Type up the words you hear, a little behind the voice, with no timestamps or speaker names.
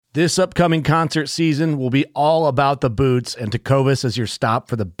This upcoming concert season will be all about the boots, and Tecovas is your stop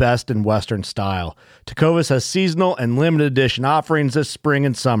for the best in Western style. Tecovas has seasonal and limited edition offerings this spring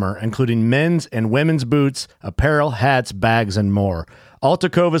and summer, including men's and women's boots, apparel, hats, bags, and more. All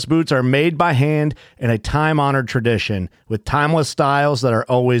Tecovas boots are made by hand in a time-honored tradition with timeless styles that are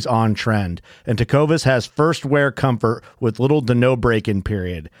always on trend. And Tecovas has first wear comfort with little to no break-in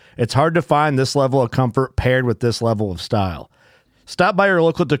period. It's hard to find this level of comfort paired with this level of style. Stop by your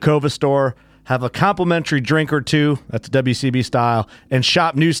local Tecovas store, have a complimentary drink or two, that's WCB style, and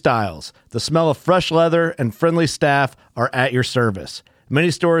shop new styles. The smell of fresh leather and friendly staff are at your service. Many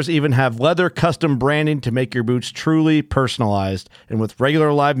stores even have leather custom branding to make your boots truly personalized. And with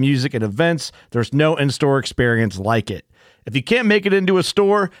regular live music and events, there's no in-store experience like it. If you can't make it into a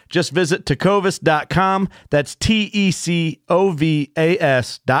store, just visit tecovas.com. That's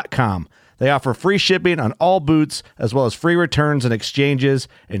TECOVAS.com. They offer free shipping on all boots, as well as free returns and exchanges,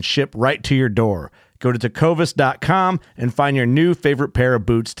 and ship right to your door. Go to tecovas.com and find your new favorite pair of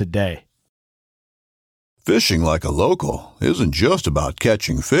boots today. Fishing like a local isn't just about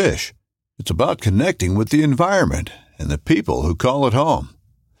catching fish. It's about connecting with the environment and the people who call it home.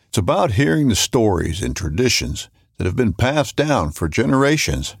 It's about hearing the stories and traditions that have been passed down for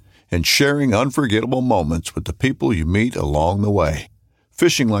generations and sharing unforgettable moments with the people you meet along the way.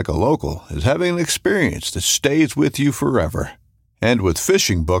 Fishing like a local is having an experience that stays with you forever. And with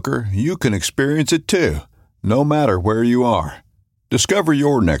Fishing Booker, you can experience it too, no matter where you are. Discover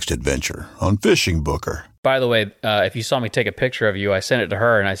your next adventure on Fishing Booker. By the way, if you saw me take a picture of you, I sent it to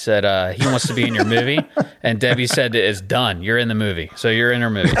her and I said, he wants to be in your movie. And Debbie said, it's done. You're in the movie. So you're in her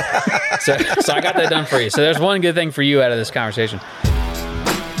movie. So I got that done for you. So there's one good thing for you out of this conversation.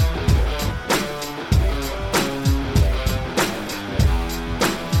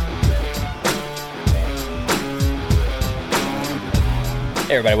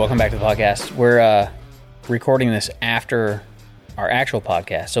 Hey everybody, welcome back to the podcast. We're recording this after our actual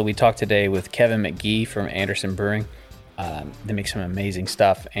podcast. So we talked today with Kevin McGee from Anderson Brewing. They make some amazing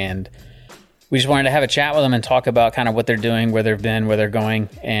stuff, and we just wanted to have a chat with them and talk about kind of what they're doing, where they've been, where they're going,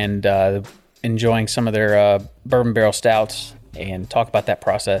 and enjoying some of their bourbon barrel stouts and talk about that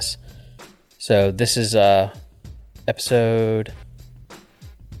process. So this is episode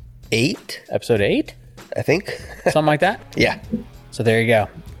 8? Episode 8? I think. Something like that? Yeah. So there you go.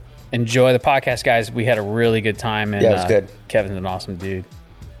 Enjoy the podcast, guys. We had a really good time. And, yeah, it was good. Kevin's an awesome dude.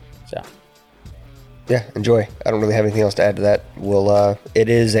 So, yeah, enjoy. I don't really have anything else to add to that. It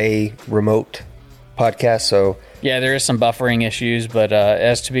is a remote podcast, so yeah, there is some buffering issues, but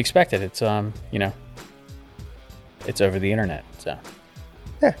as to be expected, it's it's over the internet. So,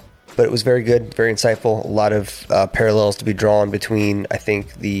 yeah, but it was very good, very insightful. A lot of parallels to be drawn between, I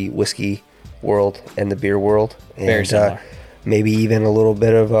think, the whiskey world and the beer world, and very similar. Maybe even a little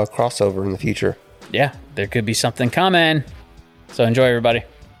bit of a crossover in the future. Yeah, there could be something coming. So enjoy, everybody.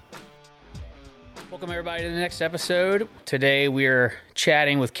 Welcome, everybody, to the next episode. Today, we're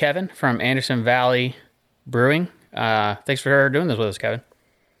chatting with Kevin from Anderson Valley Brewing. Thanks for doing this with us, Kevin.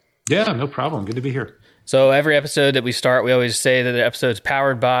 Yeah, no problem. Good to be here. So every episode that we start, we always say that the episode's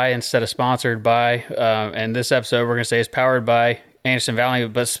powered by instead of sponsored by. And this episode, we're going to say is powered by Anderson Valley,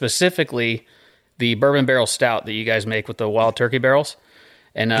 but specifically the bourbon barrel stout that you guys make with the wild turkey barrels.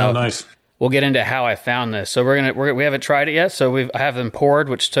 And oh, nice. We'll get into how I found this. So we haven't tried it yet. So I have them poured,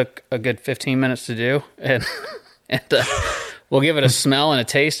 which took a good 15 minutes to do, and we'll give it a smell and a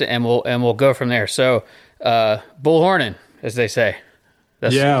taste, and we'll go from there. So Bullhornin, as they say.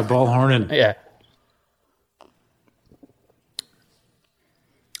 Bullhornin. Yeah.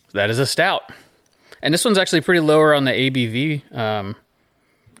 That is a stout, and this one's actually pretty lower on the ABV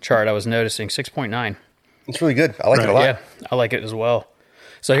chart. I was noticing 6.9. It's really good. I like it a lot. Yeah, I like it as well.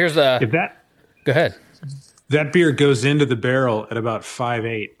 So here's go ahead. That beer goes into the barrel at about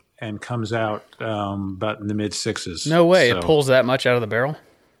 5.8 and comes out about in the mid 6s. No way. So, it pulls that much out of the barrel?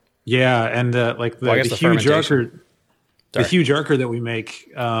 Yeah, and the huge archer, the huge archer that we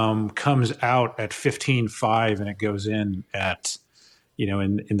make comes out at 15.5 and it goes in at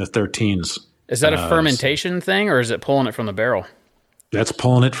in the 13s. Is that a fermentation thing, or is it pulling it from the barrel? That's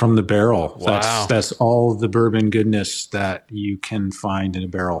pulling it from the barrel. Wow. That's all the bourbon goodness that you can find in a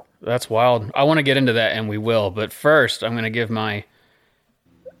barrel. That's wild. I want to get into that, and we will. But first, I'm going to give my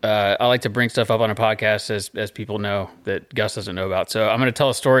I like to bring stuff up on a podcast as people know that Gus doesn't know about. So I'm going to tell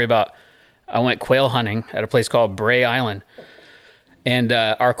a story about I went quail hunting at a place called Bray Island. And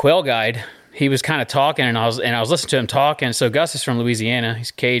our quail guide, he was kind of talking, and I was listening to him talk. And so Gus is from Louisiana.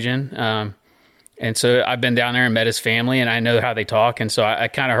 He's Cajun. And so I've been down there and met his family, and I know how they talk. And so I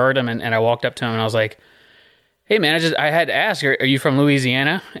kind of heard him, and I walked up to him, and I was like, hey man, I had to ask, are you from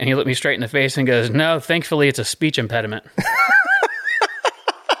Louisiana? And he looked me straight in the face and goes, no, thankfully it's a speech impediment.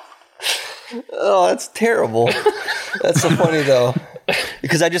 Oh, that's terrible. That's so funny though,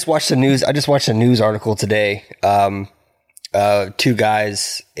 because I just watched the news article today. Two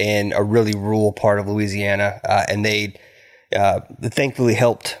guys in a really rural part of Louisiana, and they thankfully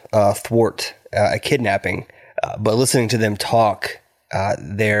helped thwart a kidnapping. But listening to them talk,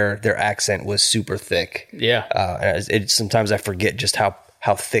 their accent was super thick. Yeah. Sometimes I forget just how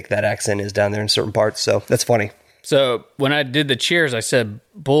thick that accent is down there in certain parts. So that's funny. So when I did the cheers, I said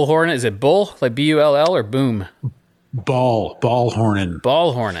bullhorn. Is it bull, like B-U-L-L, or boom? Ballhornin.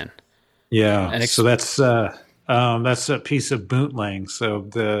 Ballhornin. Yeah. So that's a piece of bootlang. So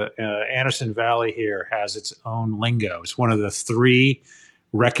the Anderson Valley here has its own lingo. It's one of the 3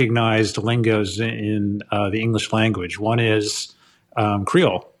 recognized lingos in the English language. One is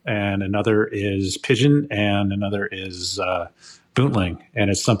Creole, and another is Pidgin, and another is bootlang, and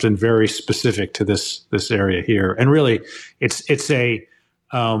it's something very specific to this area here. And really, it's a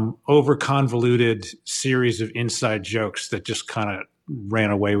over convoluted series of inside jokes that just kind of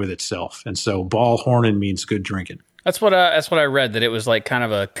ran away with itself. And so, ballhornin means good drinking. That's what I read, that it was like kind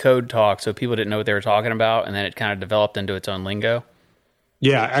of a code talk, so people didn't know what they were talking about, and then it kind of developed into its own lingo.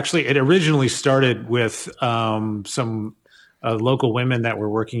 Yeah, actually, it originally started with some local women that were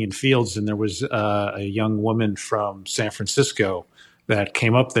working in fields, and there was a young woman from San Francisco that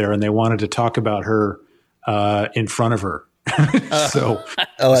came up there, and they wanted to talk about her in front of her.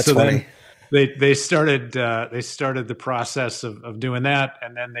 That's funny. They started the process of doing that,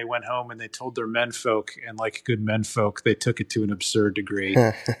 and then they went home and they told their menfolk, and like good menfolk, they took it to an absurd degree.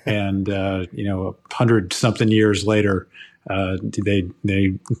 And 100-something years later, they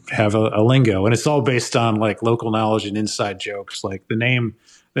have a lingo, and it's all based on like local knowledge and inside jokes. Like the name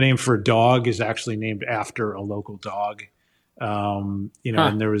for a dog is actually named after a local dog. And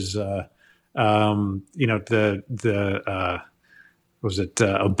there was a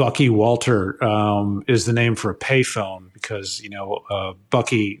Bucky Walter is the name for a payphone, because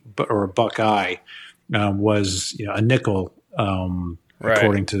Bucky or a Buckeye was a nickel,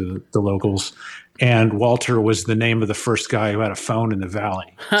 according to the locals. And Walter was the name of the first guy who had a phone in the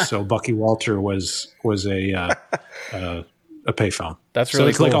valley. So Bucky Walter was a payphone. That's really so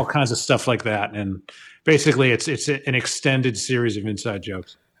it's cool. Like all kinds of stuff like that. And basically it's an extended series of inside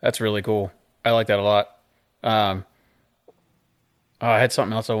jokes. That's really cool. I like that a lot. I had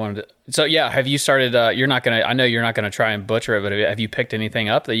something else I wanted to. So yeah, have you started? I know you're not gonna try and butcher it, but have you picked anything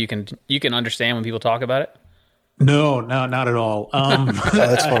up that you can understand when people talk about it? No, not at all.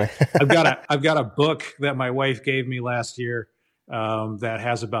 That's funny. I've got a book that my wife gave me last year that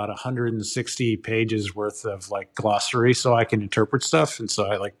has about 160 pages worth of like glossary, so I can interpret stuff. And so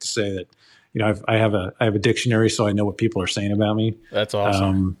I like to say that I have a dictionary, so I know what people are saying about me. That's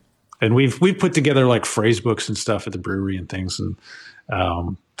awesome. And we've put together like phrase books and stuff at the brewery and things and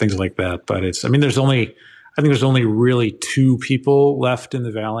things like that. But I think there's only really 2 people left in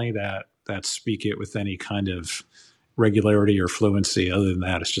the valley that speak it with any kind of regularity or fluency. Other than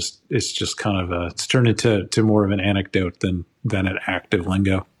that, it's just kind of it's turned into more of an anecdote than an active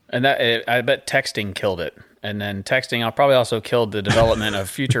lingo. And that I bet texting killed it. And then texting probably also killed the development of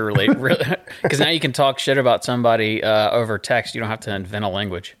future because now you can talk shit about somebody over text. You don't have to invent a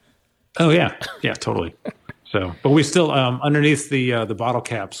language. Oh yeah, totally. So, but we still underneath the bottle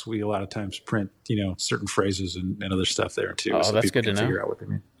caps, we a lot of times print certain phrases and other stuff there too. Oh, so that's good to know. Figure out what they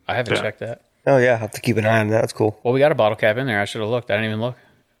mean. I haven't checked that. Oh yeah, I have to keep an eye on that. That's cool. Well, we got a bottle cap in there. I should have looked. I didn't even look.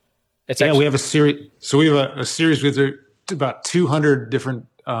 We have a series. So we have a series with about 200 different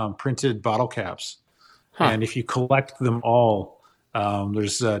printed bottle caps, and if you collect them all,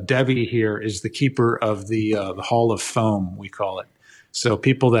 there's Debbie here is the keeper of the Hall of Foam, we call it. So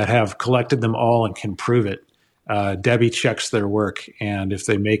people that have collected them all and can prove it, Debbie checks their work, and if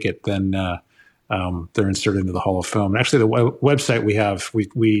they make it, then they're inserted into the Hall of Foam. And actually, the website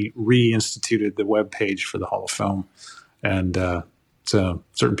we reinstituted the web page for the Hall of Foam, and so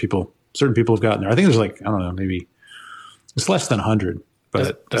certain people have gotten there. I think there's like, I don't know, maybe it's less than 100.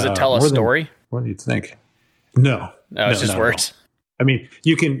 But does it tell a story? What do you think? No, it's just words. I mean,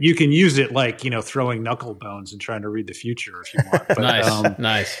 you can use it like throwing knuckle bones and trying to read the future if you want. But,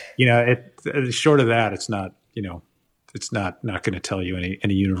 nice. Short of that, it's not. It's not going to tell you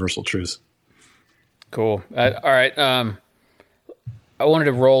any universal truths. Cool. All right. I wanted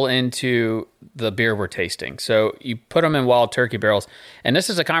to roll into the beer we're tasting. So you put them in Wild Turkey barrels, and this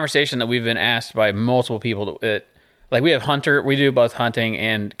is a conversation that we've been asked by multiple people. Like we have Hunter, we do both hunting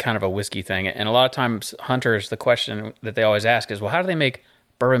and kind of a whiskey thing. And a lot of times hunters, the question that they always ask is, well, how do they make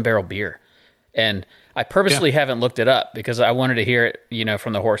bourbon barrel beer? And I purposely haven't looked it up because I wanted to hear it,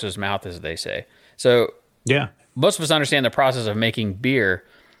 from the horse's mouth, as they say. So yeah, most of us understand the process of making beer,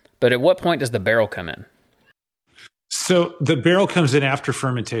 but at what point does the barrel come in? So the barrel comes in after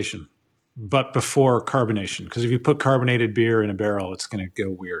fermentation, but before carbonation. Because if you put carbonated beer in a barrel, it's going to go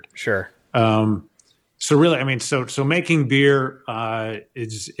weird. Sure. So really, so making beer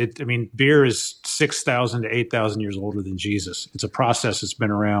beer is 6,000 to 8,000 years older than Jesus. It's a process that's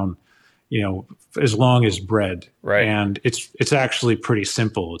been around, as long as bread. Right. And it's actually pretty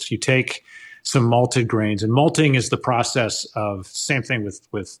simple. You take some malted grains, and malting is the process of same thing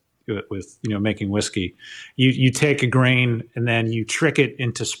with making whiskey. You take a grain and then you trick it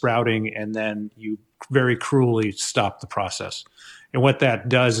into sprouting, and then you very cruelly stop the process. And what that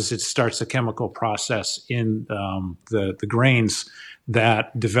does is it starts a chemical process in the grains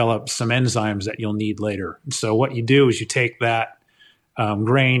that develop some enzymes that you'll need later. And so what you do is you take that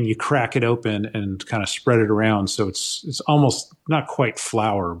grain, you crack it open and kind of spread it around. So it's almost not quite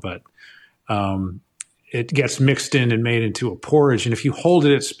flour, but it gets mixed in and made into a porridge. And if you hold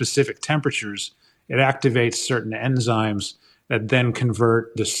it at specific temperatures, it activates certain enzymes that then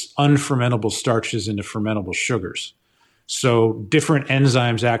convert this unfermentable starches into fermentable sugars. So different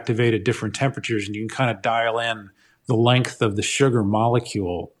enzymes activate at different temperatures, and you can kind of dial in the length of the sugar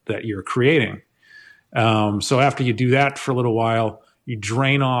molecule that you're creating. So after you do that for a little while, you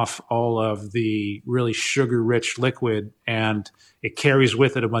drain off all of the really sugar-rich liquid, and it carries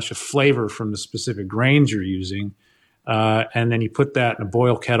with it a bunch of flavor from the specific grains you're using. And then you put that in a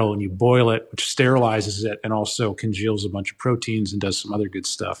boil kettle and you boil it, which sterilizes it and also congeals a bunch of proteins and does some other good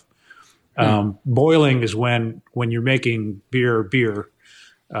stuff. Boiling is when you're making beer,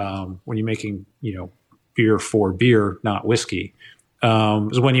 when you're making, beer for beer, not whiskey,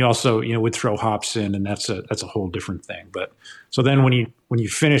 is when you also, would throw hops in, and that's a whole different thing. But so then when you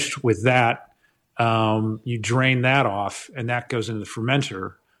finished with that, you drain that off, and that goes into the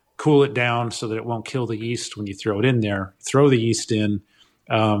fermenter, cool it down so that it won't kill the yeast when you throw it in there, throw the yeast in.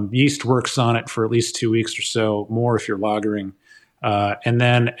 Yeast works on it for at least 2 weeks or so, more if you're lagering. And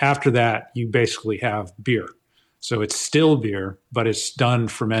then after that, you basically have beer. So it's still beer, but it's done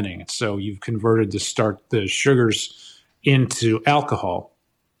fermenting. So you've converted the sugars into alcohol.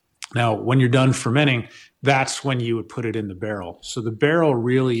 Now, when you're done fermenting, that's when you would put it in the barrel. So the barrel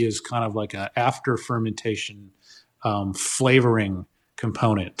really is kind of like an after fermentation flavoring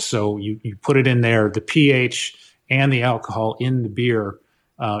component. So you put it in there, the pH and the alcohol in the beer,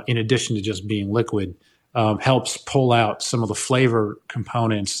 in addition to just being liquid, helps pull out some of the flavor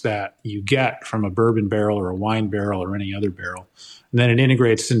components that you get from a bourbon barrel or a wine barrel or any other barrel. And then it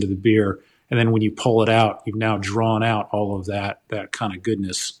integrates into the beer. And then when you pull it out, you've now drawn out all of that kind of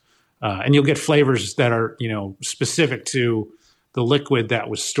goodness. And you'll get flavors that are, specific to the liquid that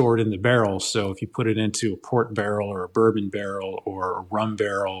was stored in the barrel. So if you put it into a port barrel or a bourbon barrel or a rum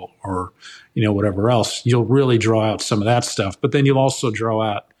barrel or, whatever else, you'll really draw out some of that stuff. But then you'll also draw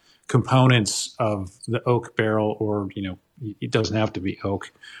out components of the oak barrel, or it doesn't have to be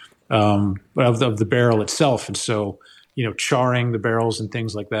oak, but of the barrel itself. And so charring the barrels and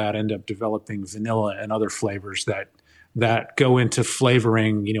things like that end up developing vanilla and other flavors that go into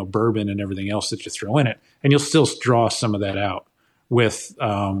flavoring bourbon and everything else that you throw in it, and you'll still draw some of that out with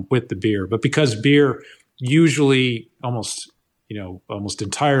the beer. But because beer usually almost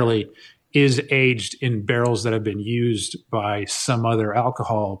entirely is aged in barrels that have been used by some other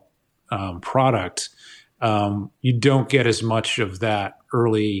alcohol product, you don't get as much of that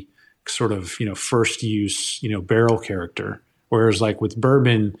early sort of, first use, barrel character. Whereas like with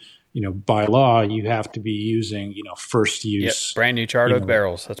bourbon, by law, you have to be using, first use. Yep. Brand new charred oak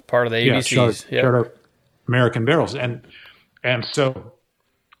barrels. That's part of the ABCs. Charred oak American barrels. And so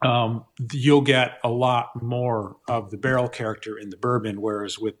you'll get a lot more of the barrel character in the bourbon,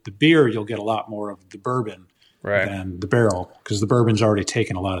 whereas with the beer, you'll get a lot more of the bourbon than the barrel, because the bourbon's already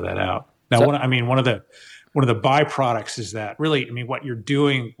taken a lot of that out. Now, one of the byproducts is that really, what you're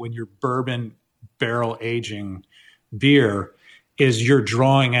doing when you're bourbon barrel aging beer is you're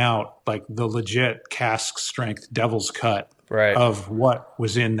drawing out like the legit cask strength devil's cut of what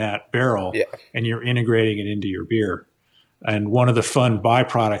was in that barrel, and you're integrating it into your beer. And one of the fun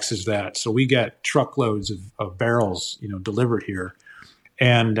byproducts is that, so we get truckloads of barrels, delivered here,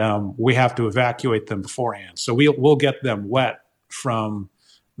 and we have to evacuate them beforehand. So we'll get them wet from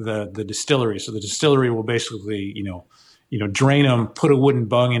the distillery. So the distillery will basically, drain them, put a wooden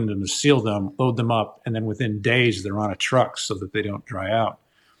bung in them to seal them, load them up, and then within days they're on a truck so that they don't dry out.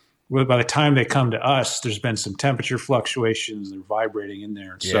 Well, by the time they come to us, there's been some temperature fluctuations. They're vibrating in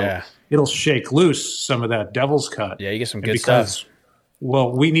there. So it'll shake loose some of that devil's cut. Yeah, you get some good stuff.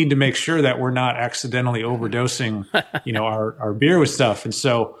 well, we need to make sure that we're not accidentally overdosing, our beer with stuff. And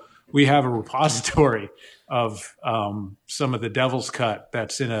so we have a repository of some of the Devil's Cut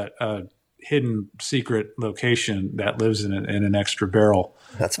that's in a hidden secret location that lives in an extra barrel.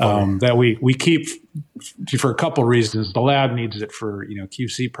 That's funny. That we keep for a couple of reasons. The lab needs it for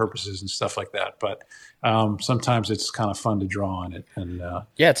QC purposes and stuff like that. But sometimes it's kind of fun to draw on it. And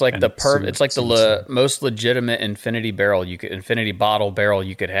it's like the most legitimate infinity bottle barrel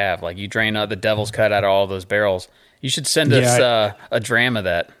you could have. Like you drain out the Devil's Cut out of all those barrels. You should send us a dram of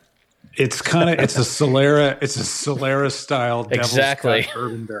that. It's a Solera style Devil's Cut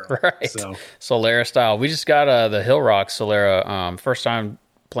bourbon barrel. Right. So Solera style. We just got the Hill Rock Solera first time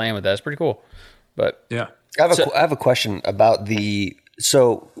playing with that. It's pretty cool. But yeah. I have a question about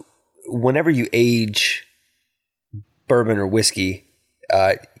so whenever you age bourbon or whiskey,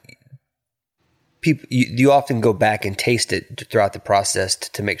 you often go back and taste it throughout the process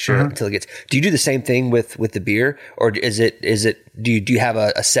to make sure until it gets. Do you do the same thing with the beer, or is it do you have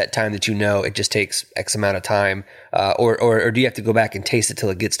a set time that it just takes X amount of time, or do you have to go back and taste it till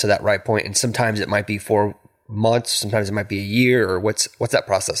it gets to that right point? And sometimes it might be 4 months, sometimes it might be a year, or what's that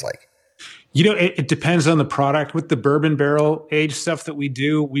process like? It depends on the product. With the bourbon barrel age stuff that we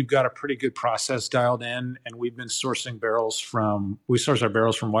do, we've got a pretty good process dialed in, and we've been sourcing we source our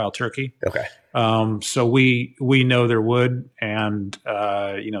barrels from Wild Turkey. Okay. So we know their wood and,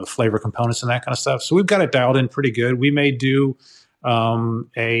 the flavor components and that kind of stuff. So we've got it dialed in pretty good. We may do,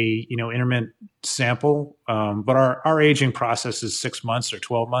 intermittent sample. But our aging process is 6 months or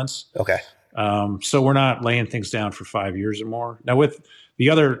 12 months. Okay. So we're not laying things down for 5 years or more. Now with the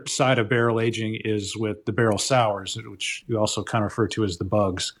other side of barrel aging is with the barrel sours, which we also kind of refer to as the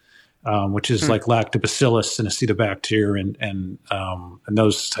bugs, which is like lactobacillus and acetobacter and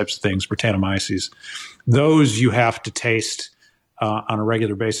those types of things, Brettanomyces. Those you have to taste on a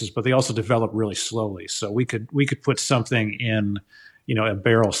regular basis, but they also develop really slowly. So we could put something in, a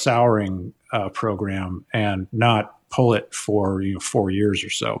barrel souring program and not pull it for 4 years or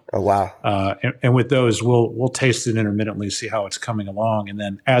so. Oh wow! And with those, we'll taste it intermittently, see how it's coming along, and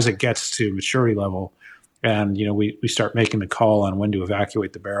then as it gets to maturity level, and we start making the call on when to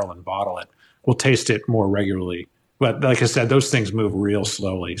evacuate the barrel and bottle it, we'll taste it more regularly. But like I said, those things move real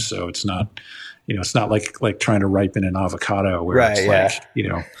slowly, so it's not it's not like trying to ripen an avocado where it's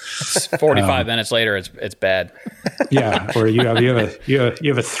 45 minutes later it's bad. Yeah, or you have a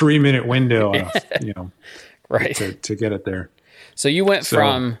 3-minute window, right, to get it there. So you went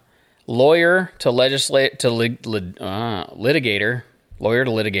from lawyer to litigator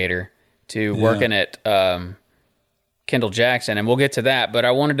to working at Kendall Jackson, and we'll get to that. But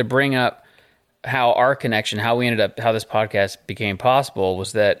I wanted to bring up how our connection, how this podcast became possible,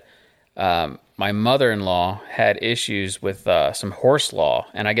 was that my mother-in-law had issues with some horse law,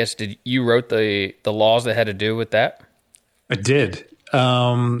 and I guess you wrote the laws that had to do with that? I did,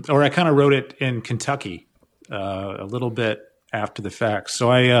 or I kind of wrote it in Kentucky. A little bit after the fact.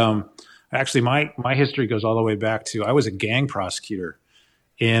 So I actually my history goes all the way back to I was a gang prosecutor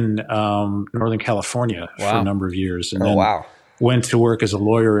in Northern California for a number of years, and then went to work as a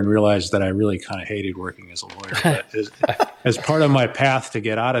lawyer and realized that I really kind of hated working as a lawyer. But as part of my path to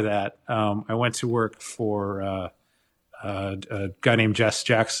get out of that, I went to work for a guy named Jess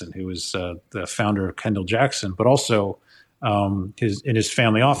Jackson, who was the founder of Kendall Jackson, but also in his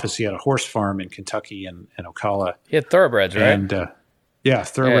family office, he had a horse farm in Kentucky and Ocala. He had thoroughbreds, right? And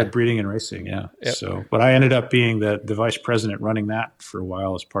thoroughbred breeding and racing. Yeah. Yep. So, but I ended up being the vice president running that for a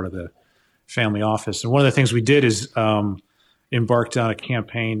while as part of the family office. And one of the things we did is embarked on a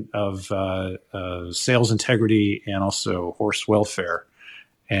campaign of sales integrity and also horse welfare,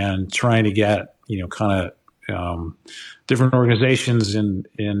 and trying to get different organizations in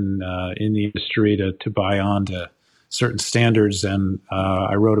the industry to buy on to certain standards. And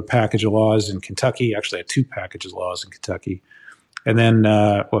I wrote a package of laws in Kentucky. Actually, I had 2 packages of laws in Kentucky, and then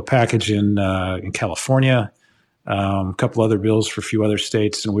a package in California, a couple other bills for a few other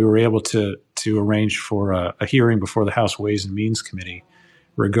states. And we were able to arrange for a hearing before the House Ways and Means Committee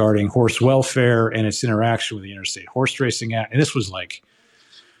regarding horse welfare and its interaction with the Interstate Horse Racing Act. And this was like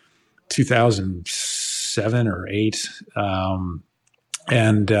 2007 or 8.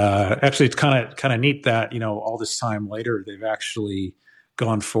 Actually, it's kind of neat that, all this time later, they've actually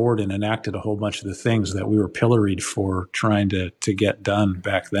gone forward and enacted a whole bunch of the things that we were pilloried for trying to get done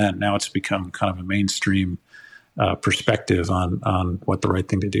back then. Now it's become kind of a mainstream perspective on what the right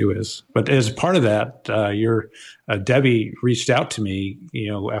thing to do is. But as part of that, Debbie reached out to me,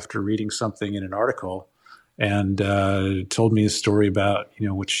 after reading something in an article, and told me a story about,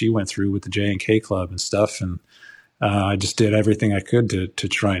 what she went through with the J&K Club and stuff. And I just did everything I could to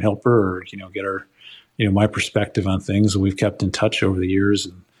try and help her, or, get her, my perspective on things. And we've kept in touch over the years,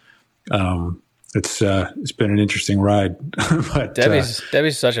 and it's been an interesting ride. But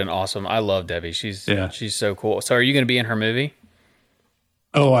Debbie's such an awesome. I love Debbie. She's so cool. So are you going to be in her movie?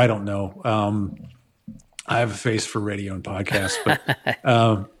 Oh, I don't know. I have a face for radio and podcasts, but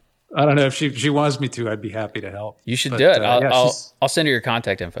I don't know if she wants me to. I'd be happy to help. You should do it. I'll send her your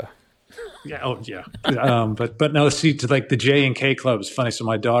contact info. Yeah. Oh, yeah. But no, see, to like the J and K Club is funny. So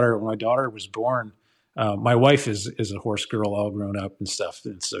when my daughter was born, my wife is a horse girl, all grown up and stuff,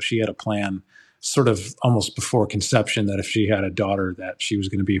 and so she had a plan, sort of almost before conception, that if she had a daughter, that she was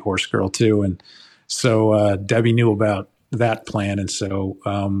going to be a horse girl too. And so Debbie knew about that plan, and so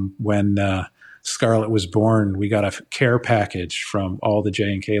when Scarlett was born, we got a care package from all the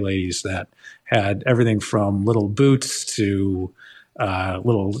J&K ladies that had everything from little boots to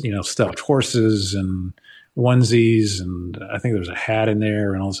little, stuffed horses and onesies, and I think there was a hat in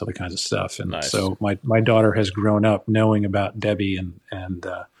there and all this other kinds of stuff. And nice. So my daughter has grown up knowing about Debbie and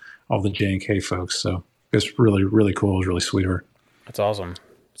all the J&K folks. So it's really, really cool. It was really sweet of her. That's awesome.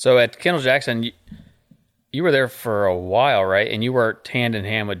 So at Kendall Jackson, you were there for a while, right? And you worked hand in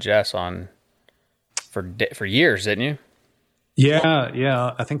hand with Jess for years, didn't you?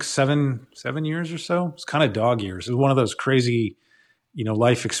 Yeah. I think 7 years or so. It's kind of dog years. It was one of those crazy,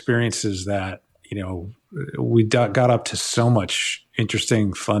 life experiences that, we got up to so much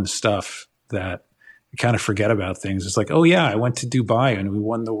interesting, fun stuff that you kind of forget about things. It's like, oh yeah, I went to Dubai and we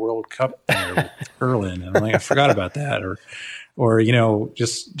won the World Cup there with Erlin, and I'm like, I forgot about that. Or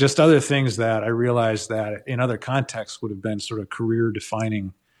just other things that I realized that in other contexts would have been sort of career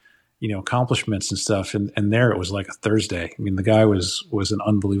defining, accomplishments and stuff. And there it was like a Thursday. I mean, the guy was an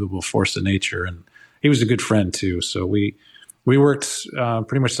unbelievable force of nature, and he was a good friend too. So we worked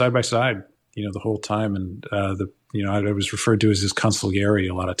pretty much side by side, the whole time. And I was referred to as his consigliere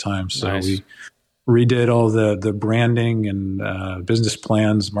a lot of times. So nice. We redid all the branding and business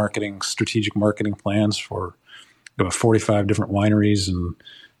plans, strategic marketing plans for about 45 different wineries, and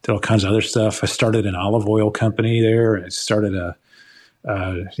did all kinds of other stuff. I started an olive oil company there, and I started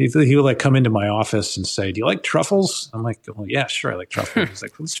he would like come into my office and say, "Do you like truffles?" I'm like, "Well, yeah, sure, I like truffles." He's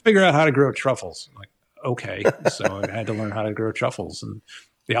like, "Let's figure out how to grow truffles." I'm like, "Okay." So I had to learn how to grow truffles, and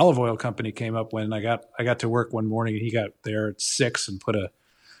the olive oil company came up when I got to work one morning, and he got there at 6 and put a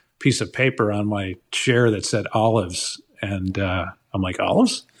piece of paper on my chair that said olives, and I'm like,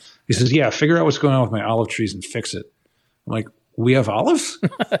 "Olives?" He says, "Yeah, figure out what's going on with my olive trees and fix it." I'm like, "We have olives?"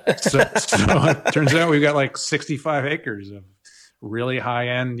 so it turns out we've got like 65 acres of really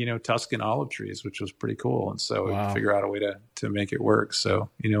high-end, Tuscan olive trees, which was pretty cool. And so wow. We figure out a way to make it work. So,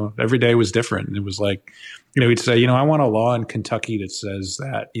 every day was different. And it was like, he'd say, I want a law in Kentucky that says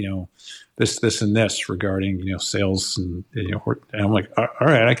that, this and this regarding, sales and I'm like, all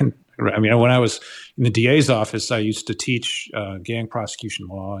right, when I was in the DA's office, I used to teach gang prosecution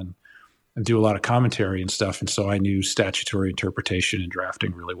law and do a lot of commentary and stuff. And so I knew statutory interpretation and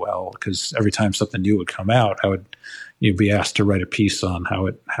drafting really well, because every time something new would come out, I would be asked to write a piece on how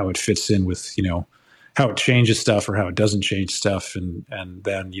it fits in with, how it changes stuff or how it doesn't change stuff, and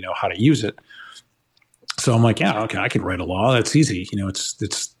then, how to use it. So I'm like, yeah, okay, I can write a law. That's easy.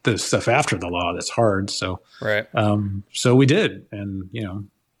 It's the stuff after the law that's hard. So, right. So we did, and,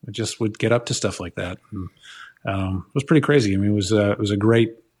 I just would get up to stuff like that. And, it was pretty crazy. I mean, it was a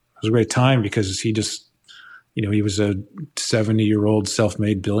great time, because he just, he was a 70-year-old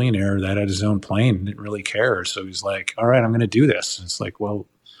self-made billionaire that had his own plane and didn't really care. So he's like, all right, I'm going to do this. And it's like, well,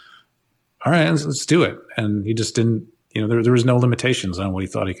 all right, let's do it. And he just didn't, there was no limitations on what he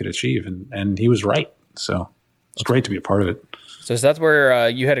thought he could achieve. And he was right. So it's great to be a part of it. So that's where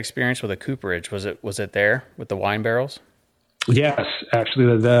you had experience with a cooperage. Was it there with the wine barrels? Yes,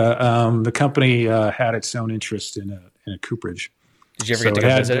 actually the company had its own interest in a cooperage. Did you ever get to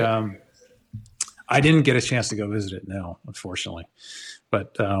go visit it? I didn't get a chance to go visit it, no, unfortunately.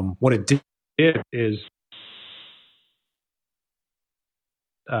 But what it did is,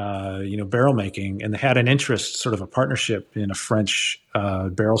 barrel making, and they had an interest, sort of a partnership in a French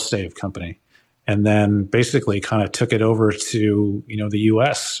barrel stave company, and then basically kind of took it over to, the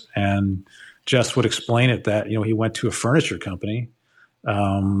U.S. And Jess would explain it that, he went to a furniture company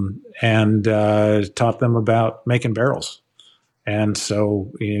and taught them about making barrels. And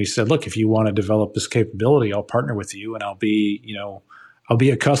so he said, look, if you want to develop this capability, I'll partner with you, and I'll be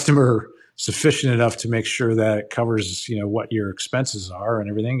a customer sufficient enough to make sure that it covers, what your expenses are and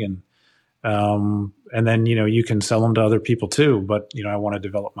everything. And then, you can sell them to other people too. But, I want to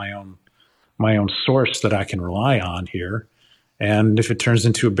develop my own source that I can rely on here. And if it turns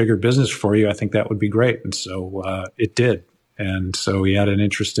into a bigger business for you, I think that would be great. And so it did. And so he had an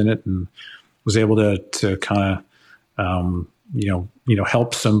interest in it and was able to kind of,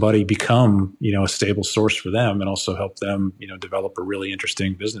 help somebody become, a stable source for them, and also help them, develop a really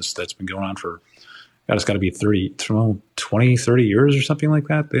interesting business that's been going on for, it's got to be 20, 30 years or something like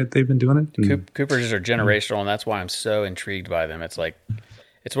that. They've been doing it. And, Cooperages are generational, and that's why I'm so intrigued by them. It's like,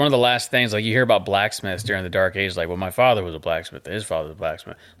 it's one of the last things, like you hear about blacksmiths during the dark ages, like, well, my father was a blacksmith, his father was a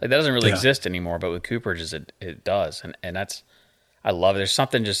blacksmith. Like that doesn't really exist anymore, but with Cooperages, it does. And that's, I love it. There's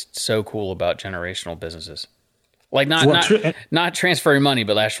something just so cool about generational businesses. Like not transferring money,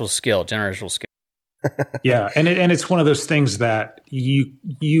 but actual skill, generational skill. Yeah. And it's one of those things that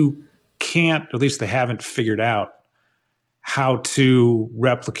you can't, at least they haven't figured out how to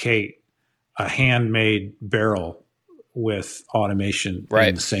replicate a handmade barrel with automation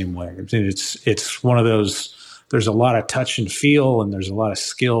in the same way. I mean, it's one of those, there's a lot of touch and feel, and there's a lot of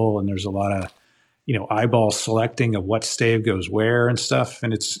skill, and there's a lot of, eyeball selecting of what stave goes where and stuff.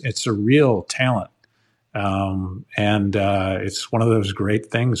 And it's a real talent. And it's one of those great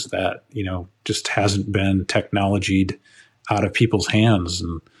things that, just hasn't been technologied out of people's hands.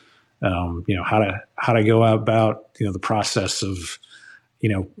 And, how to go about, the process of,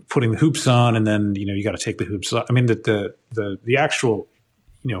 putting the hoops on, and then, you got to take the hoops off. I mean, the actual,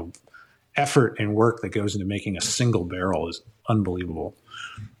 effort and work that goes into making a single barrel is unbelievable.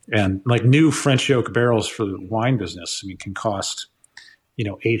 And like new French oak barrels for the wine business, I mean, can cost,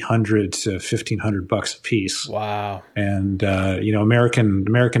 $800 to $1,500 a piece. Wow. And,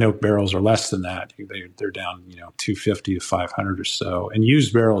 American oak barrels are less than that. They're down, $250 to $500 or so. And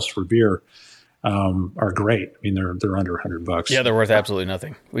used barrels for beer, are great. I mean, they're under $100. Yeah. They're worth absolutely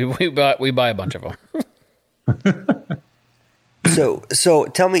nothing. We buy a bunch of them. So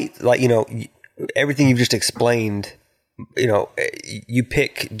tell me, like, everything you've just explained, you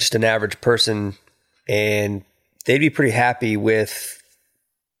pick just an average person and they'd be pretty happy with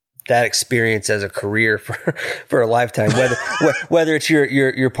that experience as a career for a lifetime, whether it's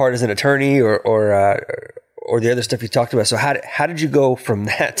your part as an attorney or the other stuff you talked about. So how did you go from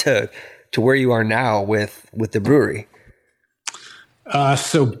that to where you are now with the brewery?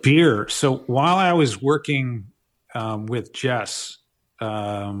 So beer. So while I was working with Jess,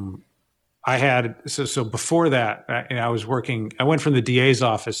 I had, so before that, I was working, I went from the DA's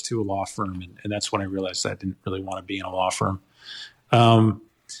office to a law firm, and that's when I realized I didn't really want to be in a law firm.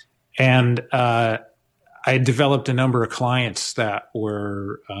 I developed a number of clients that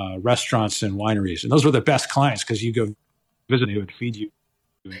were restaurants and wineries, and those were the best clients because you go visit, they would feed you.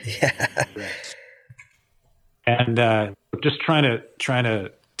 Yeah. And just trying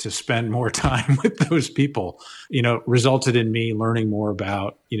to spend more time with those people, resulted in me learning more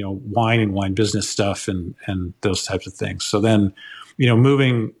about, wine and wine business stuff and those types of things. So then,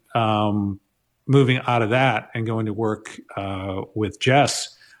 moving out of that and going to work with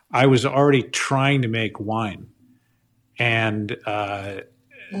Jess, I was already trying to make wine. And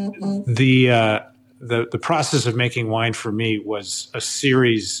the process of making wine for me was a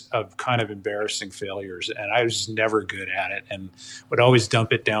series of kind of embarrassing failures, and I was never good at it and would always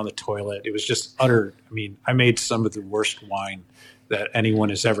dump it down the toilet. It was just utter. I mean, I made some of the worst wine that anyone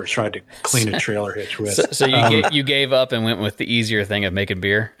has ever tried to clean a trailer hitch with. So you gave up and went with the easier thing of making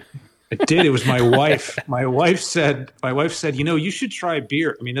beer? I did. It was my wife. My wife said, you should try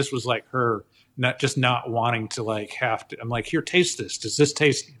beer. I mean, this was like her not wanting to have to. I'm like, here, taste this. Does this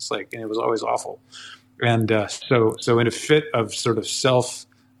taste? It's like, and it was always awful. And so in a fit of sort of self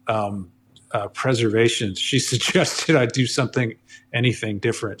preservation, she suggested I do anything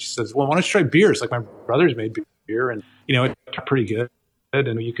different. She says, well, why don't you try beers? Like my brothers made beer, and it's pretty good,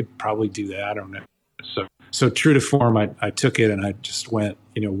 and you could probably do that. I don't know. So true to form, I took it and I just went,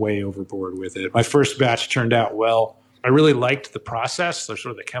 way overboard with it. My first batch turned out well. I really liked the process, the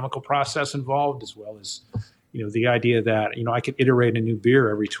sort of the chemical process involved, as well as, the idea that, I could iterate a new beer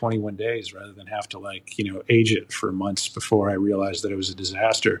every 21 days rather than have to age it for months before I realized that it was a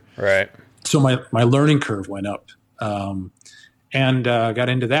disaster. Right. So my learning curve went up, and got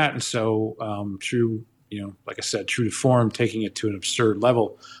into that. And so true, like I said, true to form, taking it to an absurd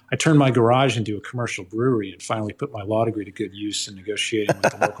level, I turned my garage into a commercial brewery and finally put my law degree to good use in negotiating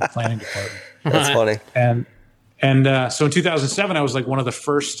with the local planning department. That's funny. And so in 2007, I was like one of the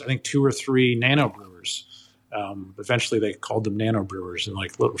first, I think, 2 or 3 nano brewers. Eventually they called them nano brewers, and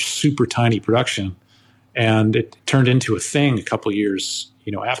like little super tiny production. And it turned into a thing a couple of years,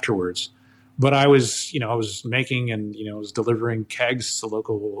 afterwards. But I was making and, was delivering kegs to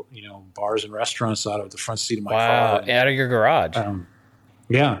local, bars and restaurants out of the front seat of my car. Wow, out of your garage.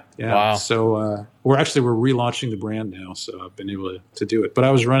 Yeah. Wow. So we're relaunching the brand now, so I've been able to do it. But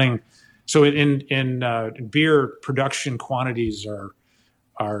I was running. So in beer, production quantities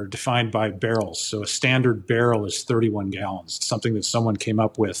are defined by barrels. So a standard barrel is 31 gallons. It's something that someone came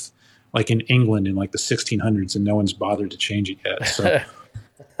up with, like in England in like the 1600s, and no one's bothered to change it yet. So,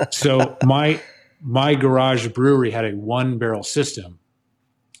 so my garage brewery had a 1-barrel system,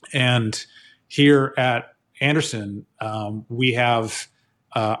 and here at Anderson, we have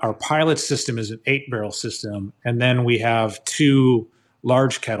our pilot system is an 8-barrel system, and then we have 2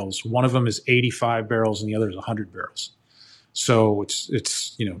 large kettles. One of them is 85 barrels, and the other is 100 barrels. So it's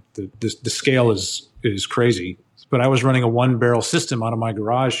the scale is crazy. But I was running a 1-barrel system out of my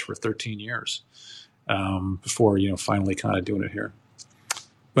garage for 13 years before finally kind of doing it here.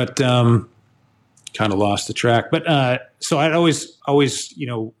 But kind of lost the track. But so I'd always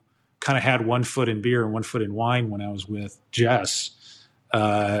kind of had one foot in beer and one foot in wine when I was with Jess,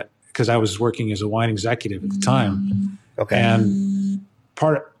 because I was working as a wine executive at the time. Okay. And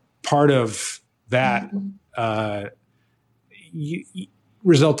part of that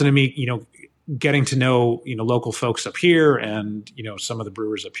resulted in me, getting to know, local folks up here and, some of the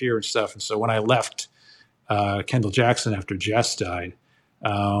brewers up here and stuff. And so when I left Kendall Jackson after Jess died,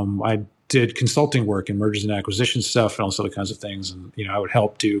 I did consulting work in mergers and acquisition stuff and all sort of kinds of things. And, I would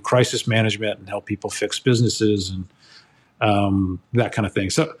help do crisis management and help people fix businesses and that kind of thing.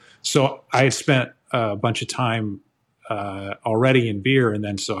 So I had spent a bunch of time already in beer, and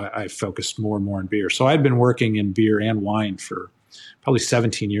then so I focused more and more on beer. So I'd been working in beer and wine for probably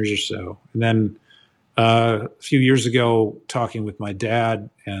 17 years or so. And then a few years ago, talking with my dad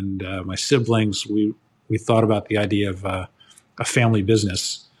and my siblings, we thought about the idea of a family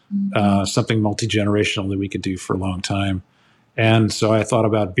business, something multi-generational that we could do for a long time. And so I thought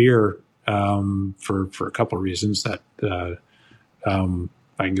about beer for a couple of reasons that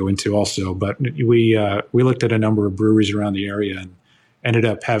I can go into also. But we looked at a number of breweries around the area and ended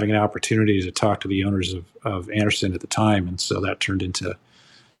up having an opportunity to talk to the owners of Anderson at the time. And so that turned into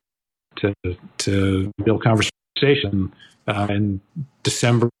to build conversation. In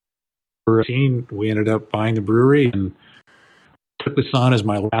December 2018, we ended up buying the brewery and took this on as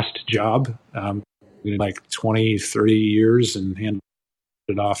my last job. Like 20, 30 years and handed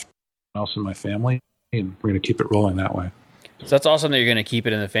it off to someone else in my family. And we're going to keep it rolling that way. So that's awesome that you're going to keep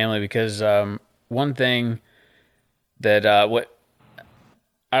it in the family, because one thing that what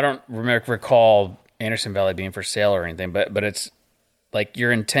I don't recall Anderson Valley being for sale or anything, but it's like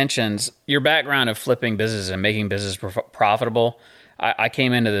your intentions, your background of flipping business and making business profitable. I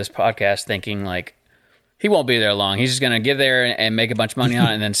came into this podcast thinking like, he won't be there long. He's just going to get there and make a bunch of money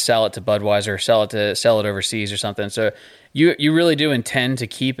on it and then sell it to Budweiser, sell it overseas or something. So you really do intend to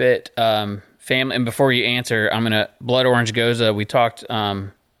keep it family. And before you answer, I'm going to Blood Orange Goza. We talked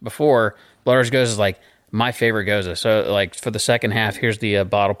before. Blood Orange Goza is like my favorite Goza. So like for the second half, here's the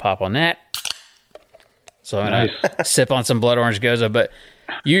bottle pop on that. So I'm going to sip on some Blood Orange Goza. But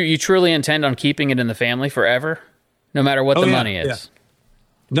you truly intend on keeping it in the family forever, no matter what the money is. Yeah.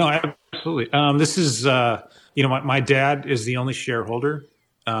 No, absolutely. This is, my dad is the only shareholder.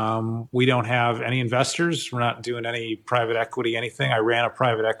 We don't have any investors. We're not doing any private equity, anything. I ran a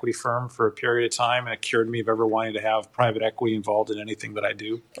private equity firm for a period of time, and it cured me of ever wanting to have private equity involved in anything that I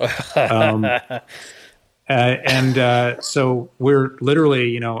do. So we're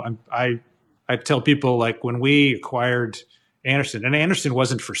literally, I tell people, like, when we acquired Anderson, and Anderson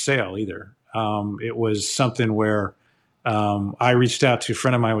wasn't for sale either. It was something where I reached out to a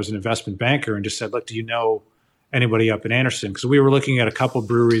friend of mine who was an investment banker and just said, look, do you know anybody up in Anderson? Because we were looking at a couple of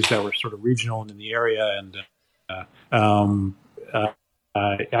breweries that were sort of regional and in the area. And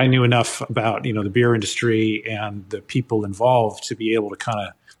I knew enough about, the beer industry and the people involved to be able to kind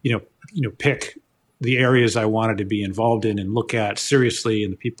of, pick the areas I wanted to be involved in and look at seriously,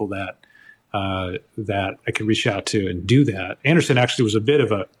 and the people that I could reach out to and do that. Anderson actually was a bit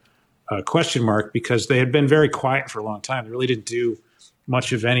of a question mark because they had been very quiet for a long time. They really didn't do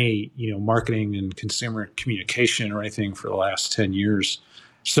much of any, marketing and consumer communication or anything for the last 10 years.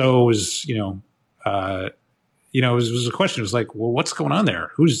 So it was, it was a question. It was like, well, what's going on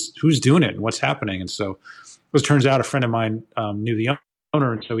there? Who's doing it and what's happening? And so it turns out a friend of mine knew the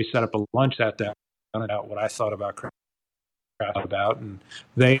owner. And so we set up a lunch that day, found out what I thought about craft about. And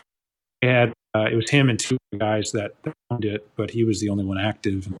they had, it was him and 2 guys that owned it, but he was the only one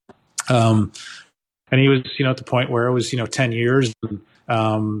active. And he was, at the point where it was, 10 years, and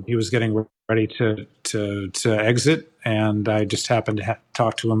he was getting ready to exit. And I just happened to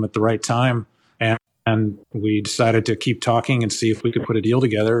talk to him at the right time. And we decided to keep talking and see if we could put a deal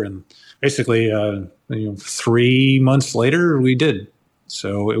together. And basically, 3 months later, we did.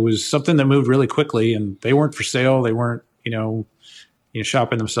 So it was something that moved really quickly, and they weren't for sale. They weren't,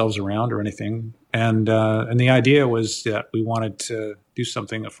 shopping themselves around or anything. And the idea was that we wanted to do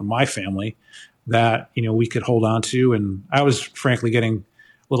something for my family that, we could hold on to. And I was frankly getting a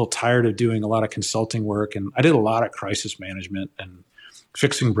little tired of doing a lot of consulting work. And I did a lot of crisis management and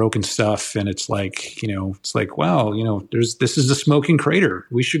fixing broken stuff. And it's like, wow, this is a smoking crater.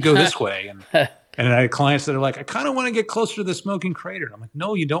 We should go this way. And I had clients that are like, I kind of want to get closer to the smoking crater. And I'm like,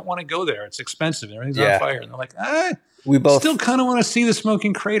 no, you don't want to go there. It's expensive. Everything's on fire. And they're like, we both still kind of want to see the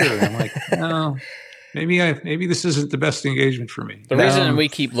smoking crater. And I'm like, no, maybe this isn't the best engagement for me. The reason we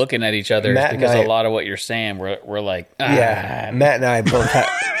keep looking at each other is because a lot of what you're saying, we're like, Matt and I both have.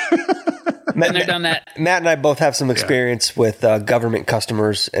 Matt and I both have some experience with government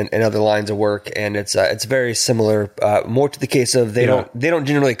customers and other lines of work, and it's very similar. More to the case of they don't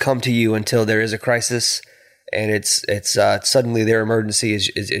generally come to you until there is a crisis, and it's suddenly their emergency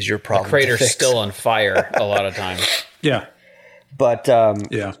is your problem. The crater's still on fire a lot of times. Yeah. But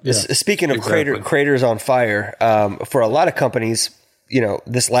speaking of craters on fire, for a lot of companies,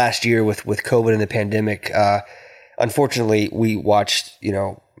 this last year with COVID and the pandemic, unfortunately, we watched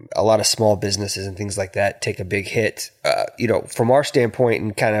a lot of small businesses and things like that take a big hit. From our standpoint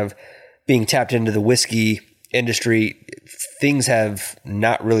and kind of being tapped into the whiskey industry, things have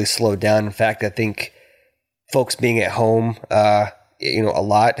not really slowed down. In fact, I think folks being at home, a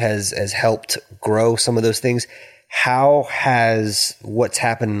lot has helped grow some of those things. How has what's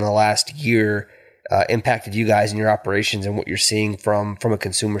happened in the last year impacted you guys in your operations and what you're seeing from a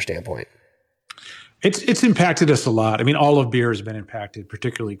consumer standpoint? It's impacted us a lot. I mean, all of beer has been impacted,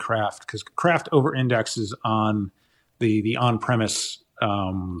 particularly craft, because craft over-indexes on the on-premise.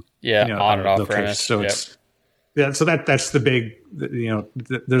 On and off-premise. So so that's the big.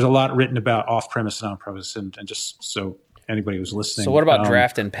 There's a lot written about off-premise and on-premise, and just so anybody who's listening. So what about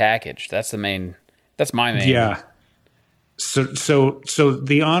draft and package? That's my main. Yeah. So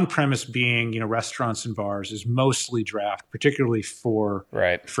the on-premise being, restaurants and bars is mostly draft, particularly for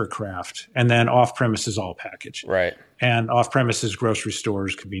craft. And then off-premise is all package. Right. And off-premise is grocery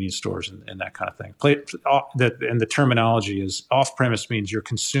stores, convenience stores, and that kind of thing. And the terminology is off-premise means you're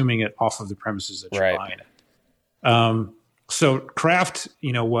consuming it off of the premises that you're buying it. So craft,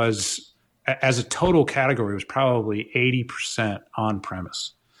 was, as a total category, was probably 80%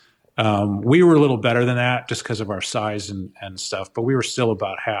 on-premise. We were a little better than that just because of our size and stuff, but we were still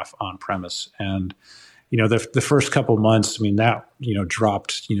about half on premise. And, the first couple of months, that,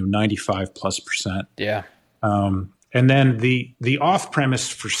 dropped, 95+%. Yeah. And then the off premise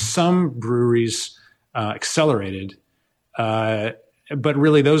for some breweries, accelerated. But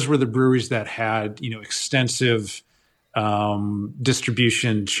really those were the breweries that had, extensive,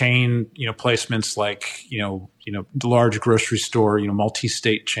 distribution chain, placements like, the large grocery store,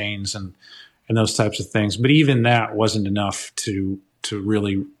 multi-state chains and those types of things. But even that wasn't enough to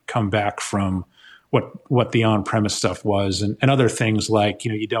really come back from what the on-premise stuff was and other things like,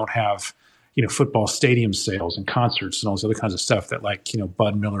 you don't have, football stadium sales and concerts and all those other kinds of stuff that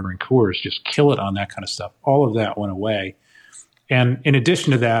Bud Miller and Coors just kill it on that kind of stuff. All of that went away. And in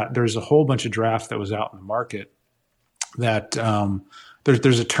addition to that, there's a whole bunch of draft that was out in the market that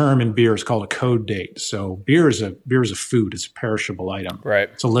there's a term in beer. It's called a code date. So beer is a food. It's a perishable item. Right.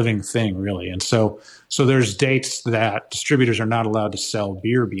 It's a living thing, really. And so there's dates that distributors are not allowed to sell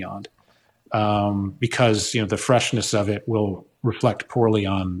beer beyond because the freshness of it will reflect poorly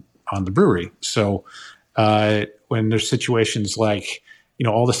on the brewery. So when there's situations like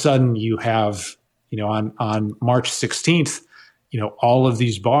all of a sudden you have on March 16th. All of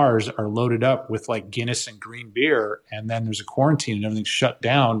these bars are loaded up with like Guinness and green beer, and then there's a quarantine and everything's shut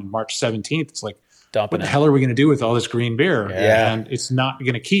down. And March 17th, it's like, what the hell are we going to do with all this green beer? Yeah. And it's not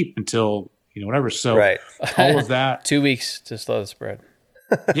going to keep until, whatever. So all of that. 2 weeks to slow the spread.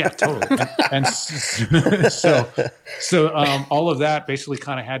 Yeah, totally. And so all of that basically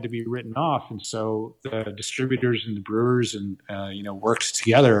kind of had to be written off. And so the distributors and the brewers and, worked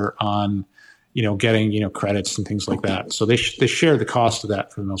together on, getting, credits and things like that. So they share the cost of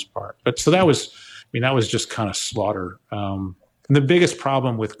that for the most part. But so that was just kind of slaughter. And the biggest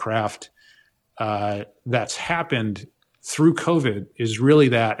problem with craft that's happened through COVID is really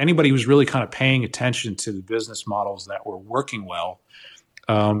that anybody who's really kind of paying attention to the business models that were working well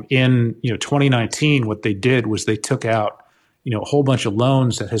in 2019, what they did was they took out a whole bunch of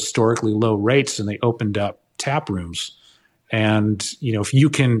loans at historically low rates and they opened up tap rooms. And if you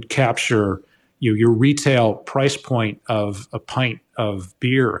can capture your retail price point of a pint of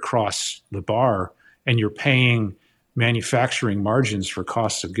beer across the bar and you're paying manufacturing margins for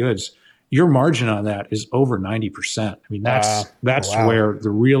costs of goods, your margin on that is over 90%. I mean, that's where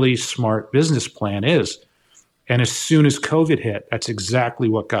the really smart business plan is. And as soon as COVID hit, that's exactly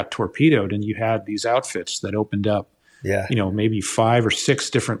what got torpedoed. And you had these outfits that opened up, maybe 5 or 6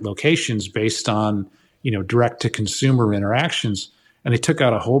 different locations based on, direct to consumer interactions. And they took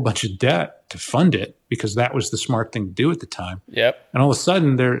out a whole bunch of debt to fund it because that was the smart thing to do at the time. Yep. And all of a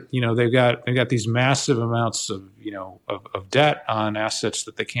sudden they've got these massive amounts of debt on assets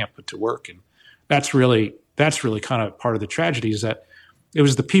that they can't put to work. And that's really kind of part of the tragedy, is that it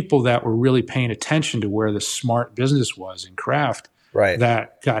was the people that were really paying attention to where the smart business was in craft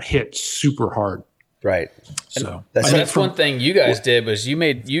that got hit super hard. Right. So that's one thing you guys did was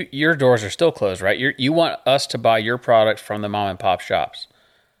your doors are still closed, right? You want us to buy your product from the mom and pop shops,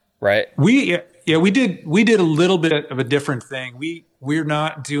 right? We did a little bit of a different thing. We're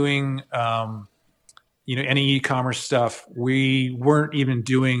not doing any e-commerce stuff. We weren't even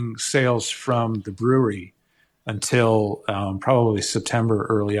doing sales from the brewery until probably September,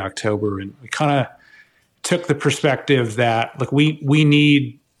 early October, and we kind of took the perspective that we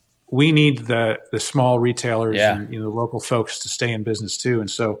need the small retailers and the local folks to stay in business too.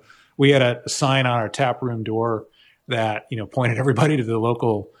 And so we had a sign on our tap room door that pointed everybody to the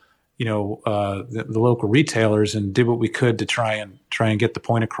local the local retailers, and did what we could to try and get the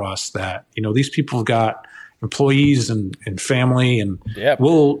point across that these people have got employees and family, and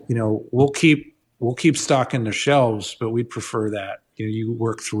we'll keep stocking their shelves, but we'd prefer that you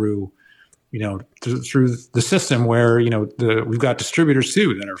work through through the system where we've got distributors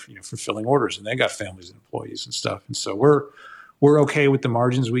too that are fulfilling orders, and they got families and employees and stuff. And so we're okay with the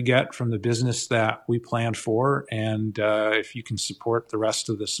margins we get from the business that we planned for, and if you can support the rest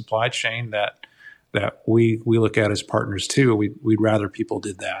of the supply chain that we look at as partners too, we'd rather people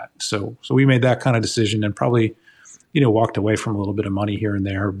did that. So we made that kind of decision, and probably walked away from a little bit of money here and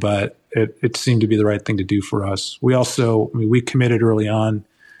there, but it seemed to be the right thing to do for us. We also, we committed early on.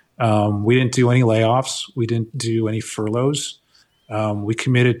 We didn't do any layoffs. We didn't do any furloughs. We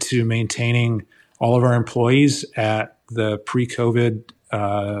committed to maintaining all of our employees at the pre-COVID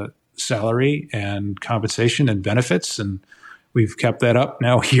salary and compensation and benefits, and we've kept that up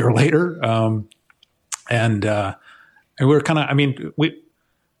now a year later. And we're kind of,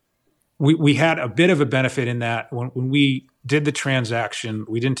 we had a bit of a benefit in that when we did the transaction,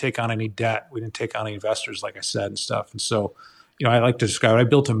 we didn't take on any debt. We didn't take on any investors, like I said, and stuff. And so, I like to describe it. I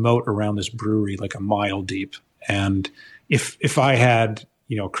built a moat around this brewery, like a mile deep. And if I had,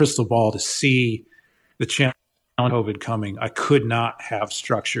 a crystal ball to see the challenge of COVID coming, I could not have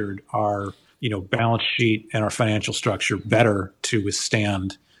structured our, balance sheet and our financial structure better to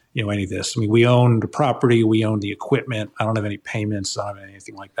withstand, any of this. We own the property, we own the equipment. I don't have any payments, I don't have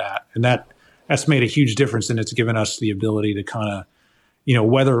anything like that. And that's made a huge difference, and it's given us the ability to kind of,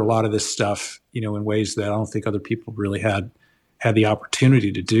 weather a lot of this stuff, in ways that I don't think other people really had the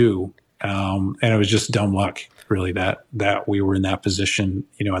opportunity to do. And it was just dumb luck, really, that we were in that position,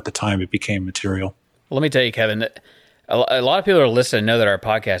 at the time it became material. Well, let me tell you, Kevin, that a lot of people that are listening know that our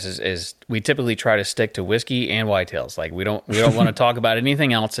podcast is we typically try to stick to whiskey and whitetails. Like we don't want to talk about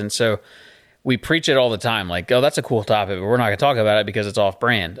anything else. And so we preach it all the time. Like, oh, that's a cool topic, but we're not going to talk about it because it's off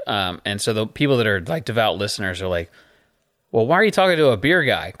brand. And so the people that are like devout listeners are like, well, why are you talking to a beer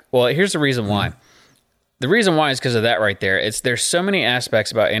guy? Well, here's the reason why. The reason why is because of that right there. There's so many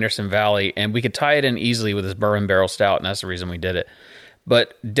aspects about Anderson Valley, and we could tie it in easily with this bourbon barrel stout, and that's the reason we did it.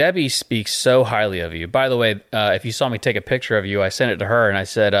 But Debbie speaks so highly of you. By the way, if you saw me take a picture of you, I sent it to her, and I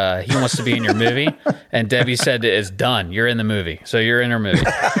said, he wants to be in your movie. And Debbie said, it's done. You're in the movie. So you're in her movie.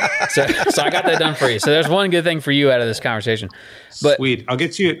 So I got that done for you. So there's one good thing for you out of this conversation. But sweet. I'll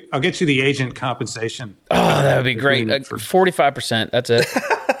get you the agent compensation. Oh, that would be great. 45%. That's it.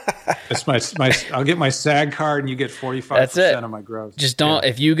 That's my. I'll get my SAG card, and you get 45% of my gross. Just don't.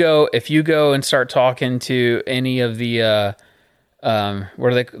 If you go and start talking to any of the what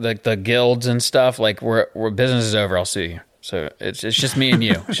are they, like the guilds and stuff, like where business is over, I'll sue you. So it's just me and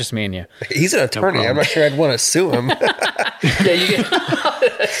you. It's just me and you. He's an attorney. I'm not sure I'd want to sue him. Yeah, you get.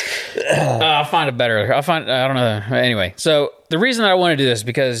 I'll find it better. I don't know. Anyway, so the reason that I want to do this is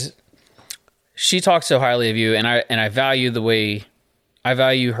because she talks so highly of you, and I value the way. I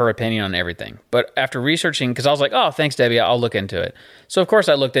value her opinion on everything. But after researching, because I was like, oh, thanks, Debbie, I'll look into it. So, of course,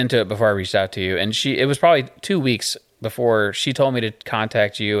 I looked into it before I reached out to you. And it was probably 2 weeks before she told me to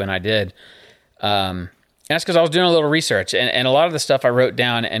contact you, and I did. And that's because I was doing a little research. And a lot of the stuff I wrote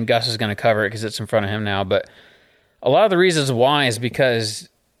down, and Gus is going to cover it because it's in front of him now. But a lot of the reasons why is because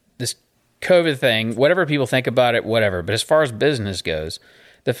this COVID thing, whatever people think about it, whatever. But as far as business goes,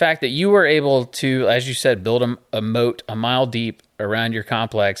 the fact that you were able to, as you said, build a moat a mile deep around your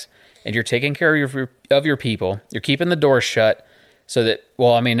complex and you're taking care of your people, you're keeping the doors shut so that,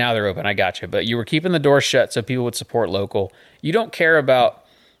 well, I mean, now they're open, I got you, but you were keeping the doors shut so people would support local. You don't care about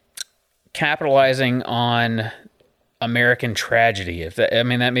capitalizing on American tragedy. That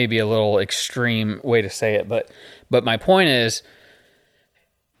may be a little extreme way to say it, but my point is,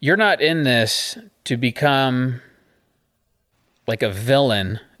 you're not in this to become like a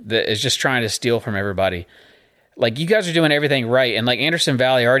villain that is just trying to steal from everybody. Like, you guys are doing everything right, and like Anderson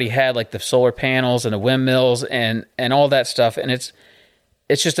Valley already had like the solar panels and the windmills and all that stuff, and it's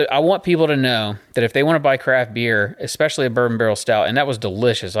just I want people to know that if they want to buy craft beer, especially a bourbon barrel stout, and that was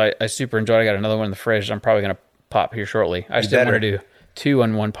delicious. I super enjoyed it. I got another one in the fridge. I'm probably going to pop here shortly. I just didn't want to do 2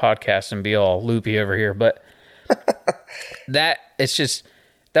 on 1 podcast and be all loopy over here, but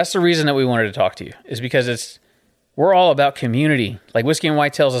that's the reason that we wanted to talk to you, is because we're all about community. Like, Whiskey and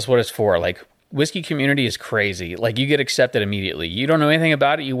White tells us what it's for. Like, whiskey community is crazy. Like, you get accepted immediately. You don't know anything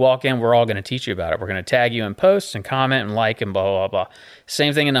about it. You walk in, we're all going to teach you about it. We're going to tag you in posts and comment and like and blah, blah, blah.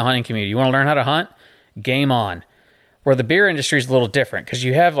 Same thing in the hunting community. You want to learn how to hunt? Game on. Where the beer industry is a little different, because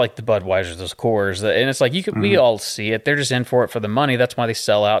you have like the Budweisers, those Coors, and it's like we all see it. They're just in for it for the money. That's why they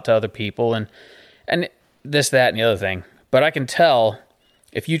sell out to other people and this, that, and the other thing. But I can tell,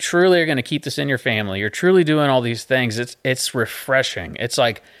 if you truly are going to keep this in your family, you're truly doing all these things, it's refreshing. It's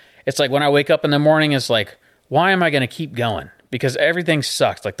like when I wake up in the morning, it's like, why am I going to keep going? Because everything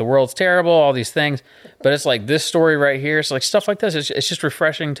sucks. Like, the world's terrible, all these things. But it's like this story right here. It's like stuff like this. It's just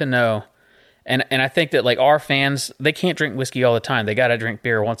refreshing to know. And I think that, like, our fans, they can't drink whiskey all the time. They got to drink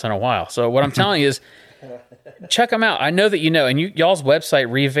beer once in a while. So what I'm telling you is, check them out. I know that you know. And y'all's website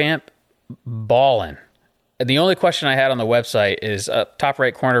revamp, ballin'. The only question I had on the website is top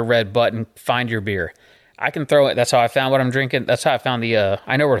right corner, red button, find your beer. I can throw it. That's how I found what I'm drinking. That's how I found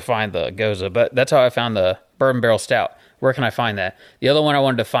I know where to find the Goza, but that's how I found the bourbon barrel stout. Where can I find that? The other one I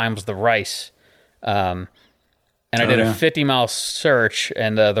wanted to find was the Rice. And I did a 50-mile search,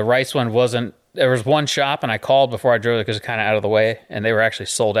 and the Rice one wasn't. There was one shop, and I called before I drove it because it's kind of out of the way, and they were actually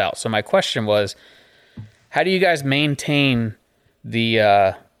sold out. So my question was, how do you guys maintain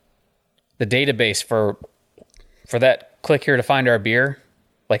the database for that click here to find our beer?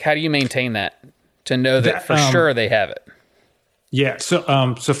 Like, how do you maintain that to know that for sure they have it? Yeah.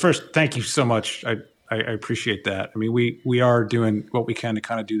 So first, thank you so much. I appreciate that. I mean, we are doing what we can to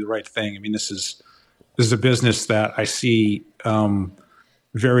kind of do the right thing. I mean, this is a business that I see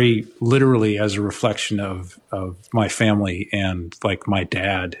very literally as a reflection of my family and like my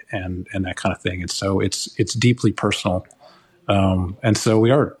dad and that kind of thing. And so it's deeply personal. And so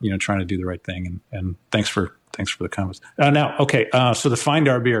we are, trying to do the right thing. And thanks for the comments. Now, okay. So the Find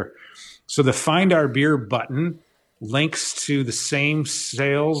Our Beer. So the Find Our Beer button links to the same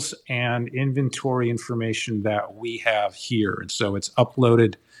sales and inventory information that we have here. And so it's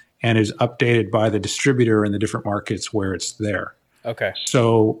uploaded and is updated by the distributor in the different markets where it's there. Okay.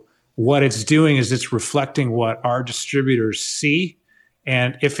 So what it's doing is it's reflecting what our distributors see.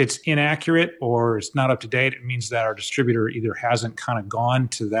 And if it's inaccurate or it's not up to date, it means that our distributor either hasn't kind of gone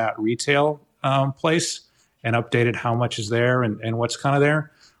to that retail place and updated how much is there and what's kind of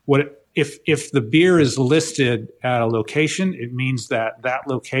there. If the beer is listed at a location, it means that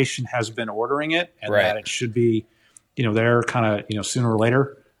location has been ordering it and that it should be, there kind of, sooner or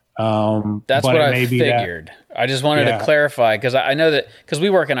later. That's what I figured. I just wanted to clarify because I know that because we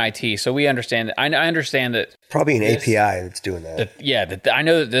work in IT, so we understand that. I understand that probably an API that's doing that. I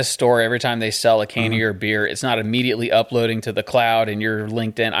know that this store, every time they sell a can of your beer, it's not immediately uploading to the cloud and your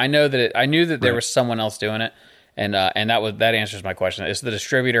LinkedIn. I know that I knew that there was someone else doing it, and that answers my question. Is the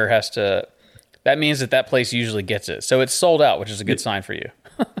distributor has to? That means that place usually gets it, so it's sold out, which is a good sign for you.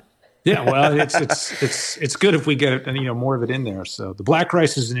 Yeah, well, it's good if we get it, more of it in there. So the Black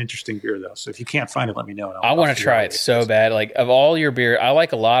Rice is an interesting beer, though. So if you can't find it, let me know. I want to try it so bad. Like, of all your beer, I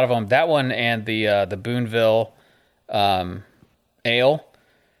like a lot of them. That one and the Boonville Ale.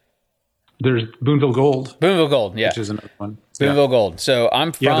 There's Boonville Gold. Boonville Gold, yeah, which is another one. Boonville Gold. So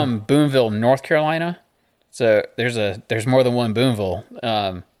I'm from Boonville, North Carolina. So there's more than one Boonville.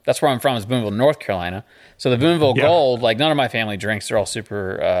 That's where I'm from. Is Boonville, North Carolina. So the Boonville Gold, like, none of my family drinks. They're all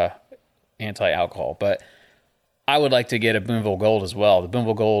super anti-alcohol, but I would like to get a Boonville Gold as well. The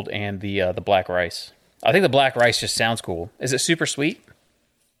Boonville Gold and the Black Rice. I think the Black Rice just sounds cool. Is it super sweet?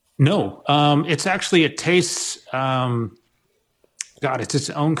 No, it's actually, it tastes. It's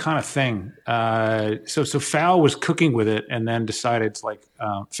its own kind of thing. So Fal was cooking with it and then decided,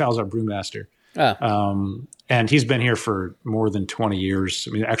 Fal's our brewmaster. And he's been here for more than 20 years.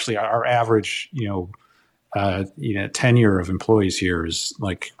 I mean, actually, our average, tenure of employees here is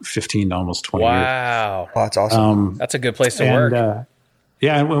like 15 to almost 20 years. Wow. Oh, that's awesome. That's a good place to work.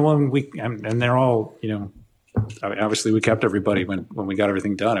 Yeah, and and they're all, obviously we kept everybody when we got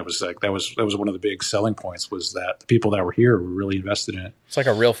everything done. It was like that was one of the big selling points, was that the people that were here were really invested in it. It's like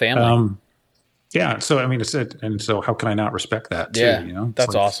a real family. Yeah. So I mean, and so how can I not respect that too? Yeah,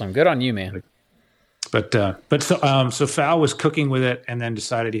 that's awesome. Good on you, man. So Fal was cooking with it, and then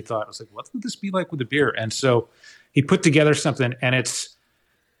decided I was like, what would this be like with the beer? And so he put together something, and it's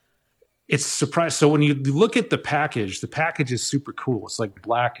surprising. So when you look at the package is super cool. It's like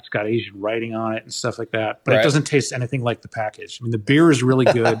black. It's got Asian writing on it and stuff like that. But It doesn't taste anything like the package. I mean, the beer is really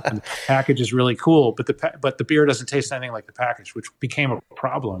good and the package is really cool, but the beer doesn't taste anything like the package, which became a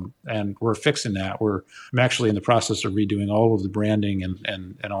problem. And we're fixing that. I'm actually in the process of redoing all of the branding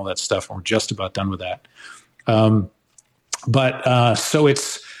and all that stuff. And we're just about done with that. So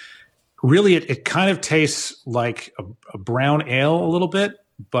it's really, it kind of tastes like a brown ale a little bit,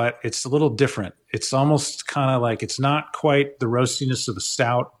 but it's a little different. It's almost kind of like, it's not quite the roastiness of a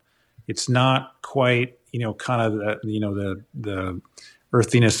stout. It's not quite, kind of the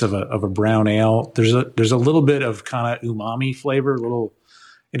earthiness of a brown ale. There's a little bit of kind of umami flavor,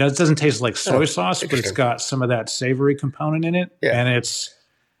 it doesn't taste like soy sauce, but it's got some of that savory component in it. Yeah. And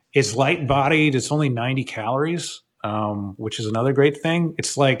it's light bodied. It's only 90 calories, which is another great thing.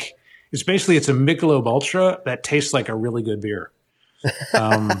 It's a Michelob Ultra that tastes like a really good beer.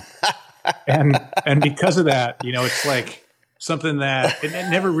 And because of that, it's like something that it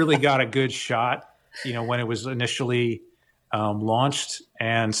never really got a good shot, when it was initially launched.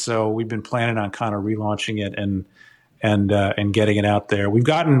 And so we've been planning on kind of relaunching it and getting it out there. We've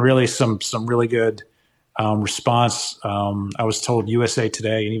gotten really some really good response. I was told USA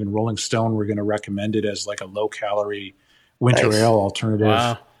Today and even Rolling Stone were going to recommend it as like a low calorie winter ale alternative.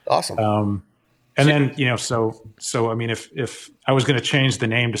 Wow. Awesome. And then, so I mean, if I was going to change the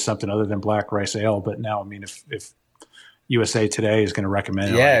name to something other than Black Rice Ale, but now, I mean, if USA Today is going to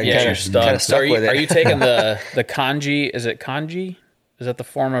recommend it, you're stuck. So are you taking the kanji? Is it kanji? Is that the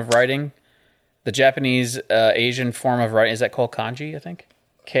form of writing? The Japanese Asian form of writing, is that called kanji? I think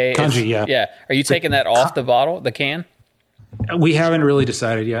kanji. Yeah. Are you taking that off the bottle, the can? We haven't really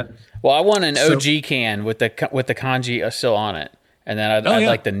decided yet. Well, I want an OG can with the kanji still on it. And then I'd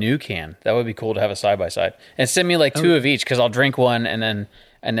like the new can. That would be cool to have a side by side. And send me like two of each, because I'll drink one and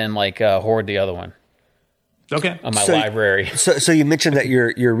then like hoard the other one. Okay. On my library. So you mentioned that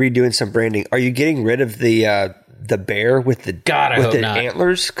you're redoing some branding. Are you getting rid of the bear with the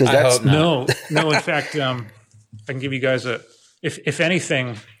antlers? Because that's no. In fact, I can give you guys if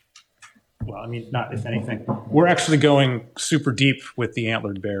anything. Well, I mean, not if anything. We're actually going super deep with the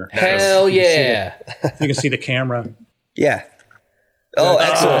antlered bear. Hell yeah! You can see the camera. Yeah. Oh,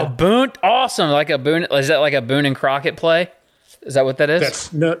 excellent. Boone, awesome. Like a Boone, is that like a Boone and Crockett play? Is that what that is?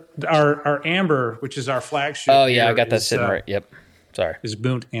 That's our Amber, which is our flagship. Oh yeah, I got that sitting right. Yep. Sorry. Is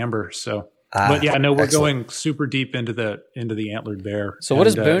Boone Amber. So, but yeah, no, we're going super deep into the antlered bear. So what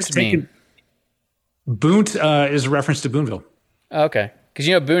does Boone mean? Boone is a reference to Boonville. Oh, okay. Because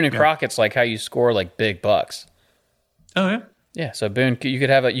Boone and Crockett's like how you score like big bucks. Oh yeah. Yeah, so Boone, you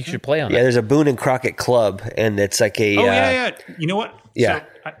should play on that. Yeah, there's a Boone and Crockett club, and it's like a. Oh yeah. You know what? Yeah,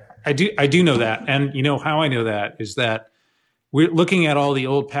 so I do know that, and how I know that is that we're looking at all the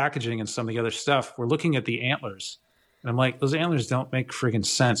old packaging and some of the other stuff. We're looking at the antlers, and I'm like, those antlers don't make friggin'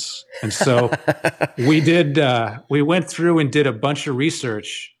 sense. And so we went through and did a bunch of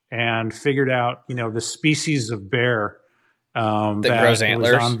research and figured out, the species of bear that grows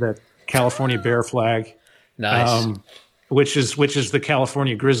antlers was on the California bear flag. Nice. Which is the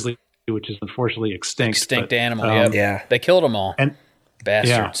California grizzly, which is unfortunately extinct. Animal. Yeah, they killed them all. And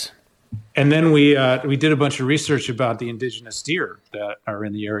bastards. Yeah. And then we did a bunch of research about the indigenous deer that are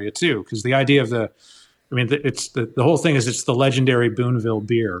in the area too, because the idea of the whole thing is it's the legendary Boonville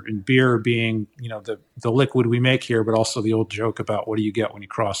beer, and beer being the liquid we make here, but also the old joke about what do you get when you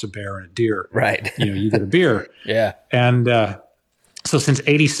cross a bear and a deer? Right. You get a beer. Yeah. And so since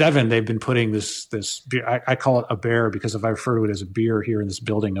 '87, they've been putting this beer. I call it a bear because if I refer to it as a beer here in this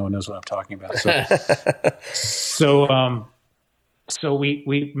building, no one knows what I'm talking about. So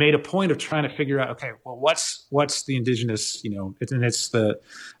we made a point of trying to figure out, okay, well, what's the indigenous, and it's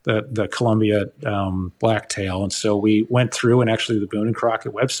the Columbia blacktail. And so we went through, and actually the Boone and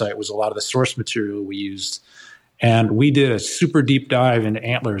Crockett website was a lot of the source material we used. And we did a super deep dive into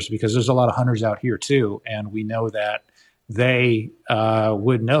antlers because there's a lot of hunters out here too. And we know that they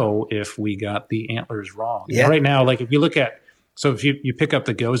would know if we got the antlers wrong. Yeah. Right now, like if you look at, so if you pick up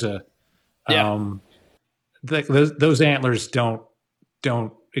the Goza, those antlers don't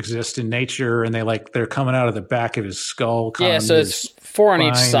exist in nature, and they're coming out of the back of his skull. Yeah, so it's 4 on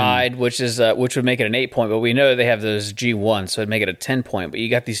each side, which would make it an 8 point. But we know they have those G1, so it'd make it a 10 point. But you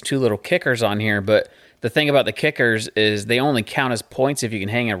got these 2 little kickers on here. But the thing about the kickers is they only count as points if you can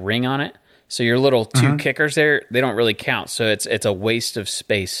hang a ring on it. So your little 2 kickers there, they don't really count. So it's a waste of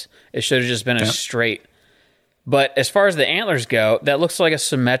space. It should have just been a straight. But as far as the antlers go, that looks like a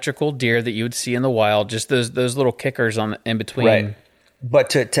symmetrical deer that you would see in the wild. Just those little kickers in between. Right.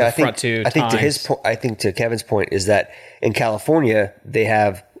 But I think to Kevin's point is that in California they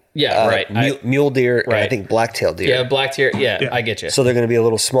have mule deer and I think black-tailed deer. Yeah, black deer. Yeah, I get you. So they're going to be a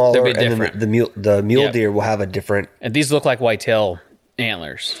little smaller, and then the mule deer will have a different. And these look like whitetail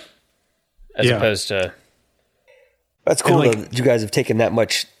antlers, as opposed to. That's cool though, that you guys have taken that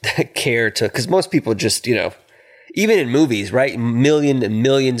much care to, because most people just even in movies, right, millions and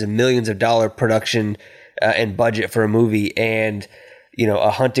millions of dollar production and budget for a movie, and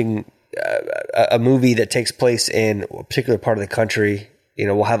a movie that takes place in a particular part of the country,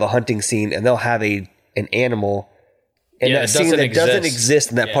 will have a hunting scene, and they'll have an animal in that scene that doesn't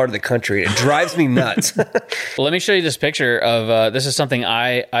exist in that part of the country. It drives me nuts. Well, let me show you this picture of this is something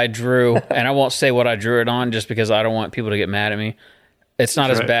I drew, and I won't say what I drew it on just because I don't want people to get mad at me. It's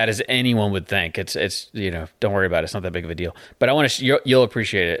not as bad as anyone would think. It's don't worry about it. It's not that big of a deal. But I want to you'll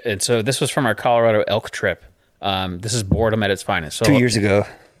appreciate it. And so this was from our Colorado elk trip. This is boredom at its finest. So 2 years ago.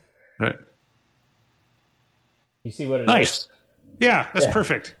 Right. You see what it is? Nice. Yeah, that's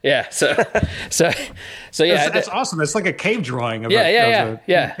perfect. Yeah. So yeah, that's awesome. It's like a cave drawing. Yeah.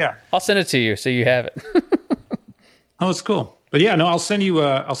 I'll send it to you so you have it. Oh, it's cool. But yeah, no, I'll send you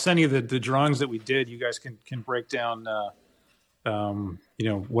the drawings that we did. You guys can break down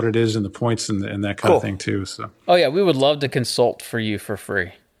what it is and the points and that kind of thing too. So. Oh yeah, we would love to consult for you for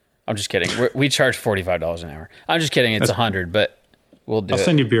free. I'm just kidding. We charge $45 an hour. I'm just kidding. It's $100, but we'll do it. I'll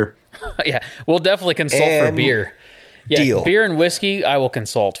send you beer. Yeah, we'll definitely consult for beer. Yeah, deal. Beer and whiskey, I will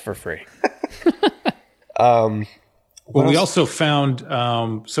consult for free. Well, we also found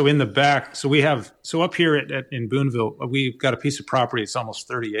so in the back. So we have up here in Boonville, we've got a piece of property. It's almost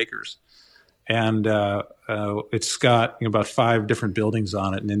 30 acres, and it's got about 5 different buildings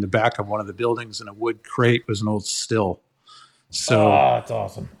on it. And in the back of one of the buildings, in a wood crate, was an old still. So that's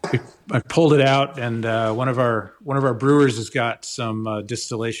awesome. I pulled it out, and one of our brewers has got some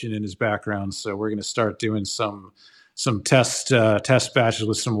distillation in his background. So we're going to start doing some test batches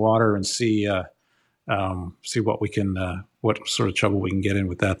with some water and see what we can what sort of trouble we can get in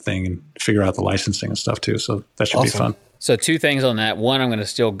with that thing, and figure out the licensing and stuff too. So that should be fun. So 2 things on that. One, I'm going to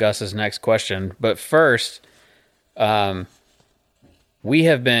steal Gus's next question, but first, we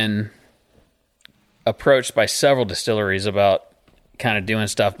have been approached by several distilleries about kind of doing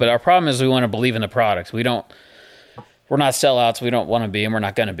stuff, but our problem is we want to believe in the products. We're not sellouts. We don't want to be, and we're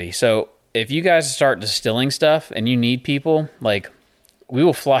not going to be. So if you guys start distilling stuff and you need people, we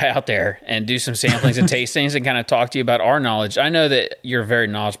will fly out there and do some samplings and tastings and kind of talk to you about our knowledge. I know that you're very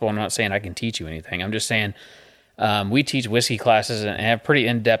knowledgeable. I'm not saying I can teach you anything. I'm just saying we teach whiskey classes and have pretty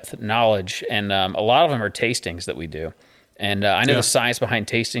in-depth knowledge, and a lot of them are tastings that we do. And I know the science behind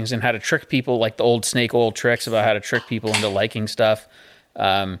tastings and how to trick people, like the old snake oil tricks about how to trick people into liking stuff.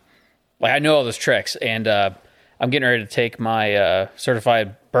 I know all those tricks, and I'm getting ready to take my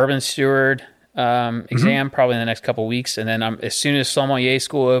certified bourbon steward exam probably in the next couple of weeks. And then as soon as sommelier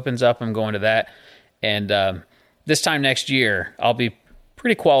school opens up, I'm going to that. And this time next year, I'll be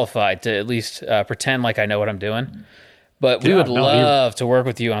pretty qualified to at least pretend like I know what I'm doing. But we would love to work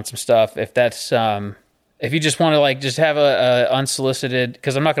with you on some stuff if that's... if you just want to just have a unsolicited,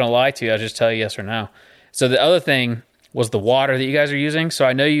 because I'm not going to lie to you, I'll just tell you yes or no. So the other thing was the water that you guys are using. So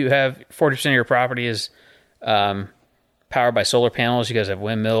I know you have 40% of your property is powered by solar panels. You guys have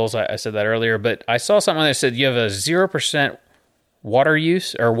windmills. I said that earlier, but I saw something that said you have a 0% water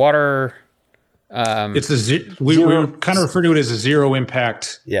use or water. It's we kind of refer to it as a zero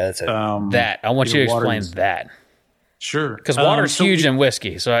impact. Yeah, that's it. That I want you to explain that. Sure. Because water is huge in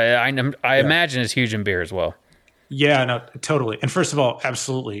whiskey, so I imagine it's huge in beer as well. Yeah, no, totally. And first of all,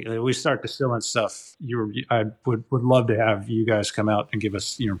 absolutely. We start distilling stuff. I would love to have you guys come out and give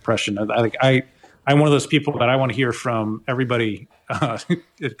us your impression. I'm one of those people that I want to hear from everybody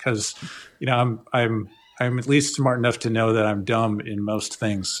because I'm at least smart enough to know that I'm dumb in most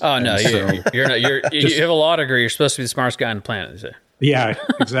things. Oh no, you're not. You have a law degree. You're supposed to be the smartest guy on the planet. So. Yeah,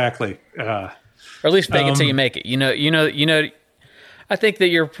 exactly. Or at least fake it till you make it. You know. I think that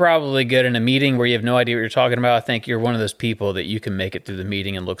you're probably good in a meeting where you have no idea what you're talking about. I think you're one of those people that you can make it through the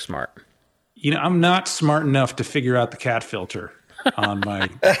meeting and look smart. I'm not smart enough to figure out the cat filter. on my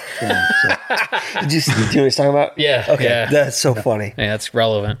phone. So. Did you see what he's talking about? Yeah. Okay. Yeah. That's so funny. Yeah, that's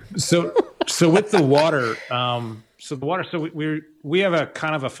relevant. So with the water, we have a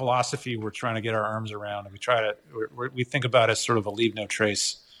kind of a philosophy we're trying to get our arms around, and we think about it as sort of a leave no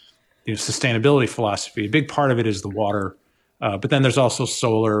trace, sustainability philosophy. A big part of it is the water, but then there's also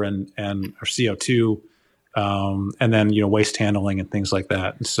solar and our CO2, and then waste handling and things like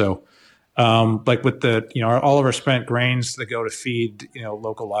that. And so, like with the all of our spent grains that go to feed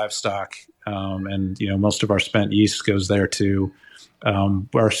local livestock, and most of our spent yeast goes there too.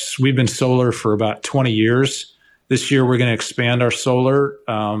 We've been solar for about 20 years. This year, we're going to expand our solar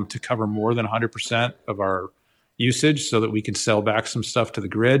to cover more than 100% of our usage so that we can sell back some stuff to the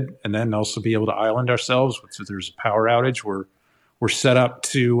grid and then also be able to island ourselves. So if there's a power outage, we're set up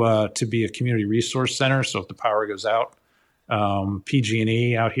to be a community resource center. So if the power goes out,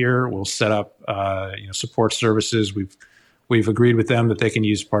 PG&E out here will set up support services. We've agreed with them that they can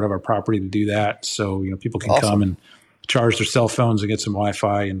use part of our property to do that. So people can come and charge their cell phones and get some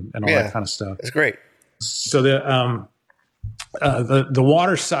Wi-Fi and all that kind of stuff. That's great. So the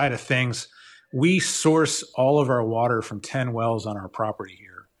water side of things, we source all of our water from 10 wells on our property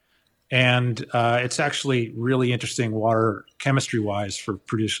here. And it's actually really interesting water chemistry-wise for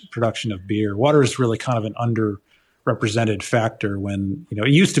production of beer. Water is really kind of an underrepresented factor when, it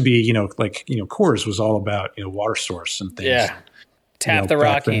used to be, Coors was all about, water source and things. Yeah. Tap the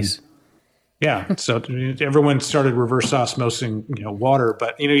Rockies. Yeah. So everyone started reverse osmosing, water,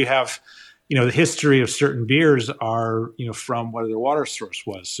 but, you have, the history of certain beers are, from what their water source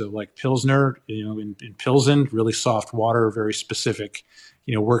was. So like Pilsner, in Pilsen, really soft water, very specific,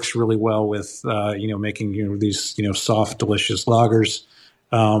 works really well with, making, these, soft, delicious lagers.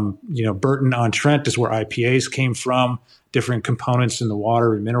 Burton-on-Trent is where IPAs came from. Different components in the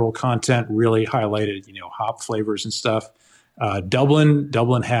water and mineral content really highlighted, hop flavors and stuff. Dublin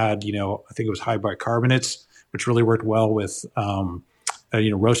had, I think it was high bicarbonates, which really worked well with,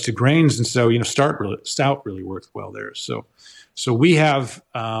 roasted grains. And so, stout really worked well there. So we have,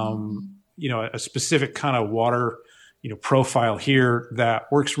 a specific kind of water, profile here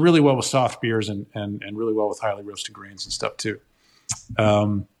that works really well with soft beers and really well with highly roasted grains and stuff too.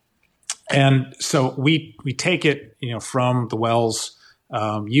 And so we take it, from the wells,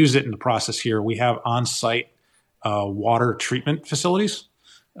 use it in the process here. We have on-site, water treatment facilities.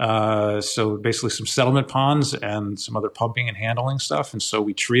 So basically some settlement ponds and some other pumping and handling stuff. And so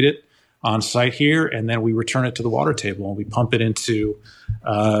we treat it on site here, and then we return it to the water table and we pump it into,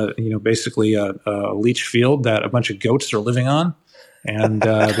 basically a leach field that a bunch of goats are living on. And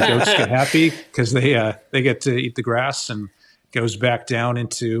the goats get happy because they get to eat the grass and goes back down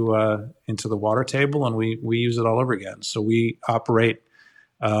into the water table, and we use it all over again. So we operate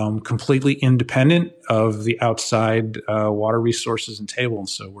completely independent of the outside water resources and table. And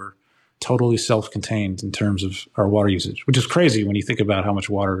so we're totally self-contained in terms of our water usage, which is crazy when you think about how much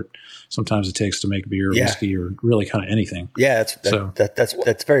water sometimes it takes to make beer or whiskey or really kind of anything. Yeah,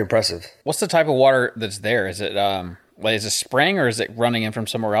 that's very impressive. What's the type of water that's there? Is it is it spring or is it running in from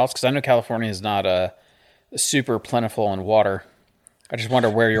somewhere else? Because I know California is not super plentiful in water. I just wonder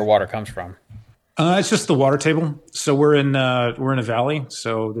where your water comes from. It's just the water table. So we're in a valley.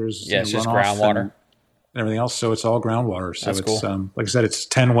 So there's it's just groundwater and everything else. So it's all groundwater. So that's it's cool. Like I said, it's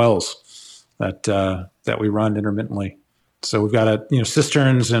 10 wells that we run intermittently. So we've got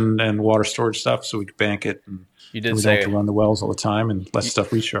cisterns and water storage stuff, so we can bank it. And we don't have to run the wells all the time and let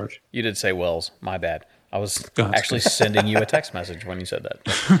stuff recharge. You did say wells. My bad. I was actually sending you a text message when you said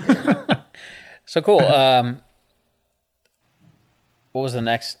that. So cool. What was the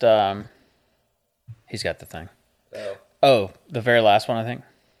next? He's got the thing. Oh, the very last one, I think.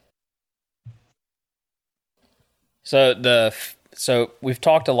 So we've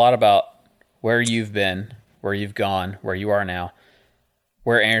talked a lot about where you've been, where you've gone, where you are now,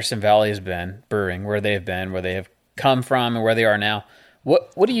 where Anderson Valley has been brewing, where they have been, where they have come from, and where they are now.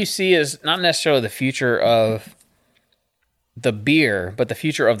 What do you see as not necessarily the future of the beer, but the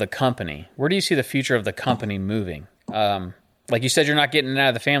future of the company? Where do you see the future of the company moving? Like you said, you're not getting out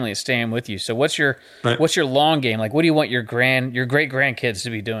of the family; it's staying with you. So, what's your long game? Like, what do you want your great grandkids to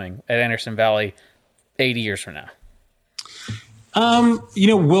be doing at Anderson Valley 80 years from now?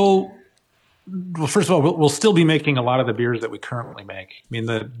 First of all, we'll still be making a lot of the beers that we currently make. I mean,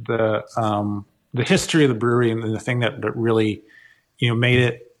 the history of the brewery and the thing that really, made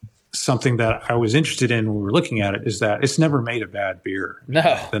it something that I was interested in when we were looking at it is that it's never made a bad beer.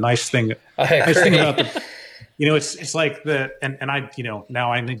 No. The nice thing about the, it's like and I,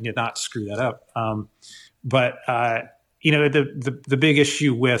 now I need to not screw that up. But the big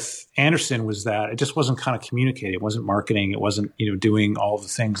issue with Anderson was that it just wasn't kind of communicated. It wasn't marketing. It wasn't, doing all the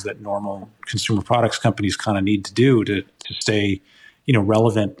things that normal consumer products companies kind of need to do to stay,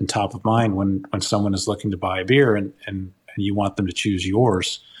 relevant and top of mind when someone is looking to buy a beer and you want them to choose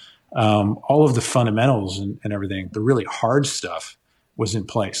yours. All of the fundamentals and everything, the really hard stuff was in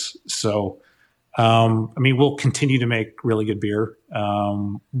place. So, we'll continue to make really good beer.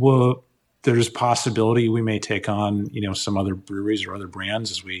 There's a possibility we may take on, some other breweries or other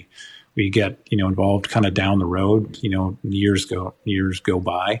brands as we get, involved kind of down the road, years go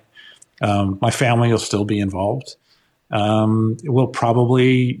by. My family will still be involved. We'll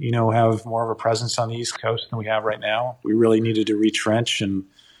probably, have more of a presence on the East Coast than we have right now. We really needed to retrench and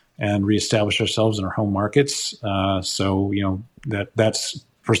reestablish ourselves in our home markets. So, that's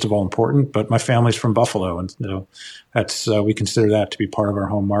first of all important, but my family's from Buffalo, and that's we consider that to be part of our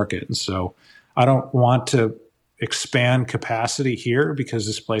home market. And so I don't want to expand capacity here because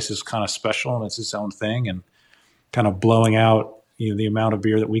this place is kind of special and it's its own thing, and kind of blowing out the amount of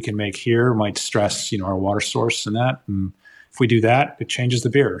beer that we can make here might stress our water source and that. And if we do that, it changes the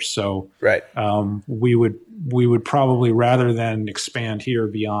beer. So right. We would probably, rather than expand here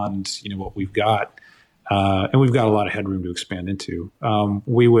beyond what we've got. And we've got a lot of headroom to expand into.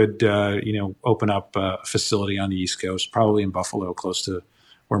 We would, open up a facility on the East Coast, probably in Buffalo, close to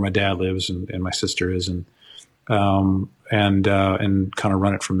where my dad lives and my sister is, and kind of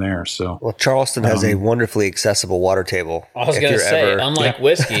run it from there. So, well, Charleston has a wonderfully accessible water table. I was going to say, unlike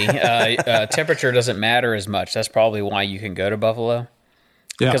whiskey, temperature doesn't matter as much. That's probably why you can go to Buffalo.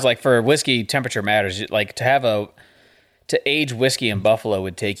 Yeah. Because for whiskey, temperature matters. To age whiskey in Buffalo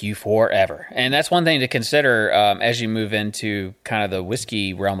would take you forever. And that's one thing to consider as you move into kind of the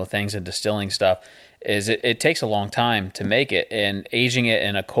whiskey realm of things and distilling stuff, is it takes a long time to make it. And aging it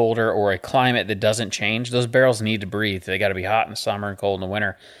in a colder or a climate that doesn't change, those barrels need to breathe. They got to be hot in the summer and cold in the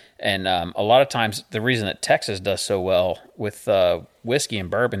winter. And a lot of times the reason that Texas does so well with whiskey and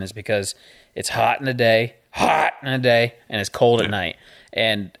bourbon is because it's hot in the day, and it's cold at night.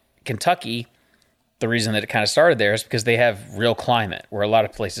 And Kentucky, the reason that it kind of started there is because they have real climate where a lot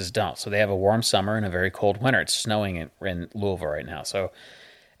of places don't. So they have a warm summer and a very cold winter. It's snowing in Louisville right now. So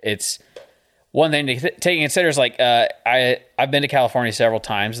it's one thing to take into consider is I've been to California several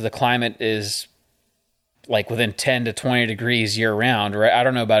times. The climate is within 10 to 20 degrees year round, right? I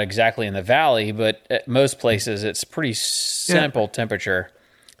don't know about exactly in the valley, but at most places it's pretty simple temperature.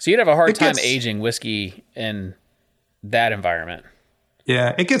 So you'd have a hard time aging whiskey in that environment.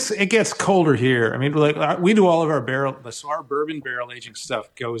 Yeah, it gets colder here. We do all of our our bourbon barrel aging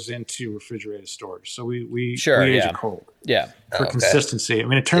stuff goes into refrigerated storage. So we age it cold. Yeah, for consistency.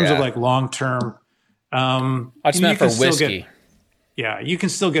 In terms of long term, I just meant for whiskey. You can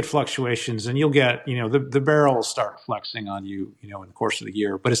still get fluctuations, and you'll get the barrel will start flexing on you in the course of the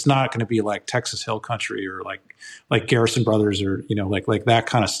year. But it's not going to be like Texas Hill Country or like Garrison Brothers or like that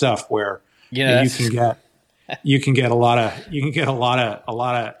kind of stuff where you can get a lot of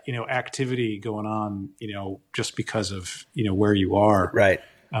activity going on just because of we you are. Right.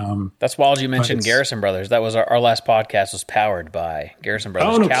 That's wild you mentioned Garrison Brothers. That was our last podcast was powered by Garrison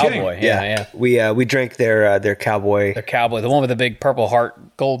Brothers. Oh, no Cowboy. Kidding. Yeah. We drank their Cowboy. Their Cowboy, the one with the big Purple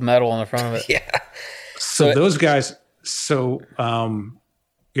Heart gold medal on the front of it. Yeah. So those guys.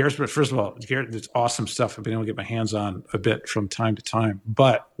 Garrison, first of all, it's awesome stuff I've been able to get my hands on a bit from time to time.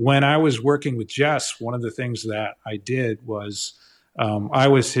 But when I was working with Jess, one of the things that I did was I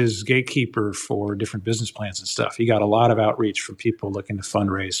was his gatekeeper for different business plans and stuff. He got a lot of outreach from people looking to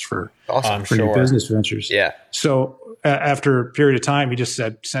fundraise for new business ventures. Yeah. So after a period of time, he just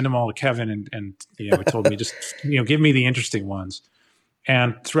said, send them all to Kevin. And he told me, just, give me the interesting ones.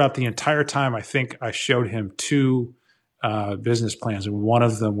 And throughout the entire time, I think I showed him two business plans, and one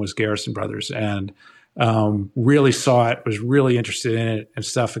of them was Garrison Brothers, and really saw it, was really interested in it and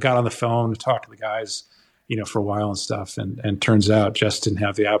stuff. I got on the phone to talk to the guys, for a while and stuff, and turns out Jess didn't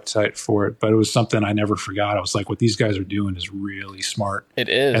have the appetite for it, but it was something I never forgot. I was like, what these guys are doing is really smart. It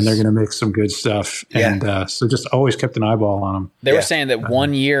is, and they're going to make some good stuff. Yeah. And so just always kept an eyeball on them. They were saying that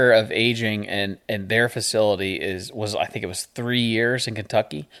 1 year of aging in their facility was I think it was 3 years in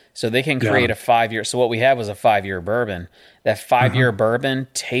Kentucky. So they can create a 5 year. So what we had was a 5 year bourbon. That 5 year bourbon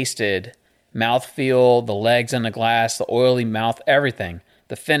tasted mouthfeel, the legs in the glass, the oily mouth, everything,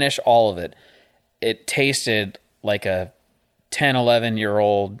 the finish, all of it. It tasted like a 10,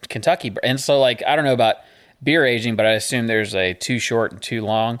 11-year-old Kentucky. And so, I don't know about beer aging, but I assume there's a too short and too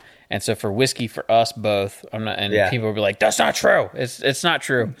long. And so for whiskey, for us both, people will be like, that's not true. It's not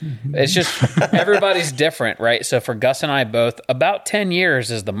true. It's just everybody's different, right? So for Gus and I both, about 10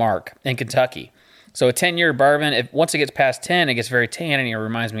 years is the mark in Kentucky. So a 10-year bourbon, once it gets past 10, it gets very tannin. It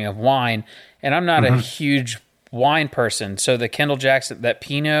reminds me of wine. And I'm not a huge wine person. So the Kendall Jackson, that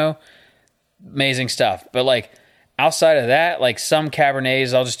Pinot, amazing stuff. But like outside of that, like some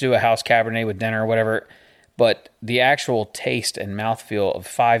Cabernets, I'll just do a house Cabernet with dinner or whatever. But the actual taste and mouthfeel of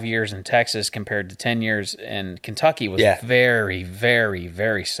 5 years in Texas compared to 10 years in Kentucky was very, very,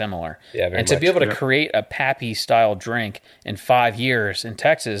 very similar. Yeah, very and to be able to create a Pappy-style drink in 5 years in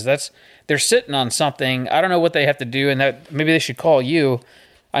Texas, they're sitting on something. I don't know what they have to do, and that maybe they should call you.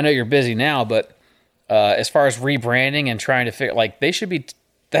 I know you're busy now, but as far as rebranding and trying to figure, like that should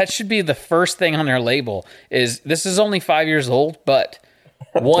be the first thing on their label. Is this is only 5 years old, but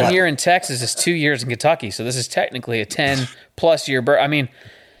 1 year in Texas is 2 years in Kentucky. So this is technically a 10+ year. I mean,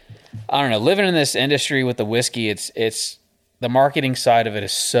 I don't know. Living in this industry with the whiskey, it's the marketing side of it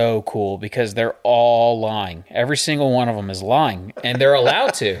is so cool because they're all lying. Every single one of them is lying, and they're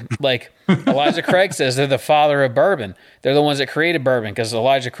allowed to. Like Elijah Craig says, they're the father of bourbon. They're the ones that created bourbon because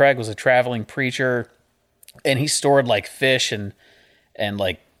Elijah Craig was a traveling preacher, and he stored like fish and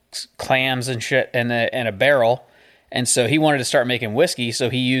like clams and shit in a barrel. And so he wanted to start making whiskey, so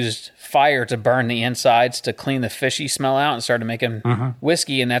he used fire to burn the insides to clean the fishy smell out and started making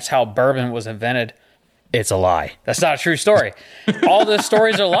whiskey, and that's how bourbon was invented. It's a lie. That's not a true story. All the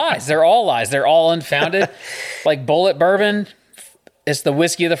stories are lies. They're all lies. They're all unfounded. Like Bulleit Bourbon, it's the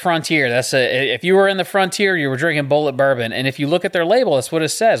whiskey of the frontier. If you were in the frontier, you were drinking Bulleit Bourbon. And if you look at their label, that's what it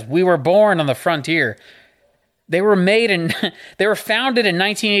says. We were born on the frontier. They were they were founded in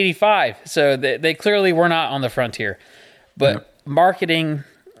 1985, so they clearly were not on the frontier. But marketing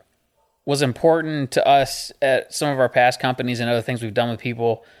was important to us at some of our past companies and other things we've done with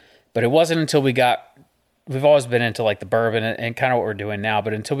people. But it wasn't until we've always been into like the bourbon and kind of what we're doing now,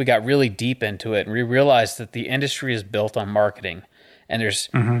 but until we got really deep into it and we realized that the industry is built on marketing. And there's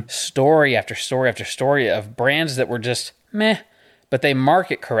story after story after story of brands that were just meh, but they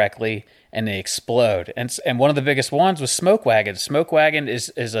market correctly and they explode. And one of the biggest ones was Smoke Wagon. Smoke Wagon is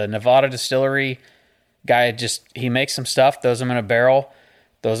a Nevada distillery guy. He makes some stuff, throws them in a barrel,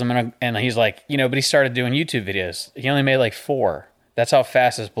 and he's like, but he started doing YouTube videos. He only made like 4. That's how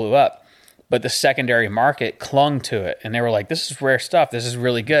fast this blew up. But the secondary market clung to it. And they were like, this is rare stuff. This is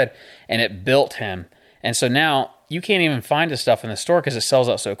really good. And it built him. And so now you can't even find this stuff in the store because it sells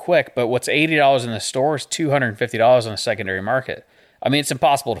out so quick. But what's $80 in the store is $250 on the secondary market. I mean, it's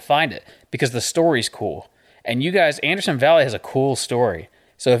impossible to find it because the story's cool. And you guys, Anderson Valley has a cool story.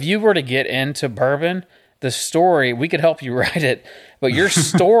 So if you were to get into bourbon, the story, we could help you write it, but your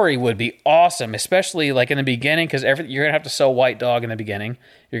story would be awesome, especially like in the beginning, because you're going to have to sell White Dog in the beginning.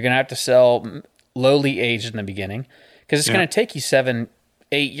 You're going to have to sell lowly aged in the beginning because it's going to take you 7-8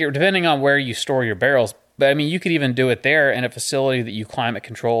 years, depending on where you store your barrels. But I mean, you could even do it there in a facility that you climate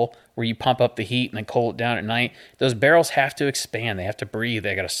control where you pump up the heat and then cool it down at night. Those barrels have to expand. They have to breathe.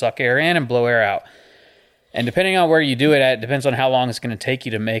 They got to suck air in and blow air out. And depending on where you do it at, it depends on how long it's going to take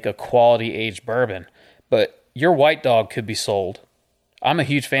you to make a quality aged bourbon. But your White Dog could be sold. I'm a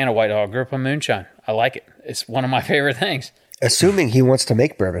huge fan of White Dog. I grew up on moonshine. I like it. It's one of my favorite things. Assuming he wants to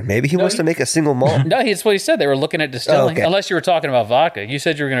make bourbon. Maybe he wants to make a single malt. No, that's what he said. They were looking at distilling. Oh, okay. Unless you were talking about vodka. You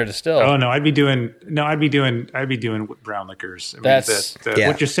said you were going to distill. Oh no, I'd be doing brown liquors. I mean,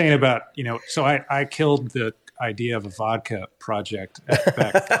 what you're saying about, so I killed the idea of a vodka project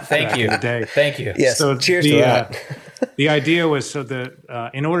back in the day. Thank you. Yes. So cheers to that. The idea was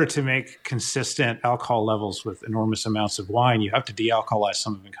in order to make consistent alcohol levels with enormous amounts of wine, you have to de-alcoholize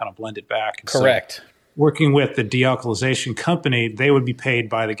some of it and kind of blend it back. And correct. So, working with the de-alcoholization company, they would be paid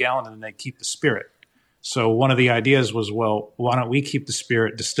by the gallon and they'd keep the spirit. So one of the ideas was, well, why don't we keep the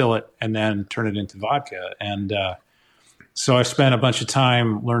spirit, distill it, and then turn it into vodka? And so I spent a bunch of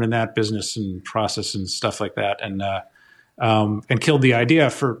time learning that business and process and stuff like that, and killed the idea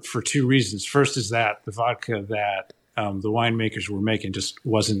for 2 reasons. First is that the vodka that the winemakers were making just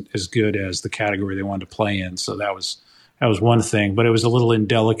wasn't as good as the category they wanted to play in. So that was one thing, but it was a little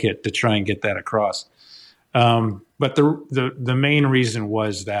indelicate to try and get that across. But the main reason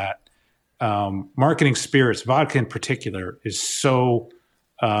was that marketing spirits, vodka in particular, is so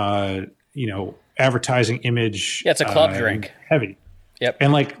advertising image. Yeah, it's a club drink, heavy. Yep.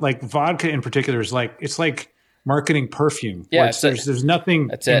 And like vodka in particular is it's like marketing perfume. Yeah, there's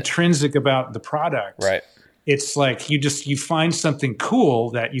nothing intrinsic about the product. Right. It's like you find something cool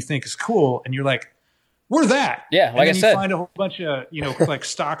that you think is cool, and you're like, we're that. Yeah, like and then I said, you find a whole bunch of like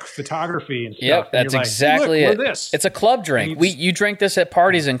stock photography and stuff. Yep, that's exactly it. This. It's a club drink. You drink this at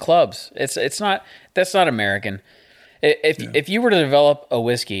parties and clubs. That's not American. If you were to develop a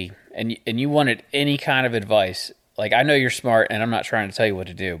whiskey and you wanted any kind of advice, like, I know you're smart, and I'm not trying to tell you what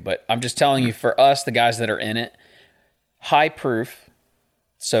to do, but I'm just telling you, for us, the guys that are in it, high proof,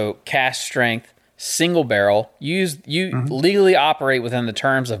 so cast strength, single barrel. You legally operate within the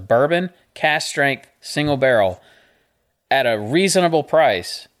terms of bourbon, cast strength, single barrel at a reasonable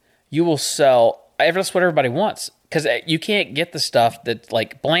price. You will sell. That's what everybody wants, because you can't get the stuff that,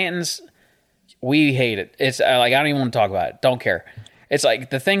 like, Blanton's. We hate it. It's like, I don't even want to talk about it. Don't care. It's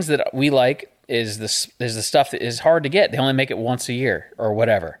like the things that we like is the stuff that is hard to get. They only make it once a year or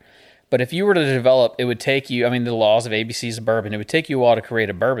whatever. But if you were to develop, it would take you, I mean, the laws of ABC's of bourbon, it would take you a while to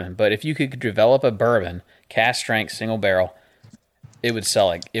create a bourbon. But if you could develop a bourbon, cast strength, single barrel, it would sell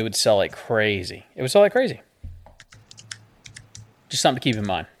like crazy. It would sell like crazy. Just something to keep in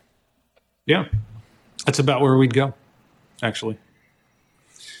mind. Yeah. That's about where we'd go, actually.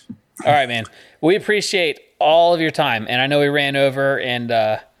 All right, man. We appreciate all of your time. And I know we ran over,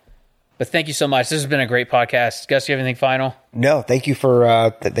 but thank you so much. This has been a great podcast. Gus, you have anything final? No, thank you for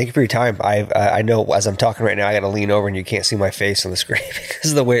your time. I know as I'm talking right now, I got to lean over and you can't see my face on the screen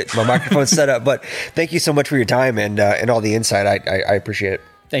because of the way my microphone's set up. But thank you so much for your time and all the insight. I appreciate it.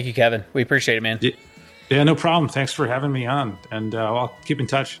 Thank you, Kevin. We appreciate it, man. Yeah, no problem. Thanks for having me on, and I'll keep in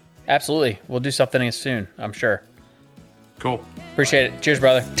touch. Absolutely. We'll do something soon, I'm sure. Cool. Appreciate it. Cheers,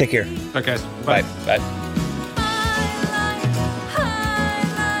 brother. Take care. Bye, guys. Bye. Bye.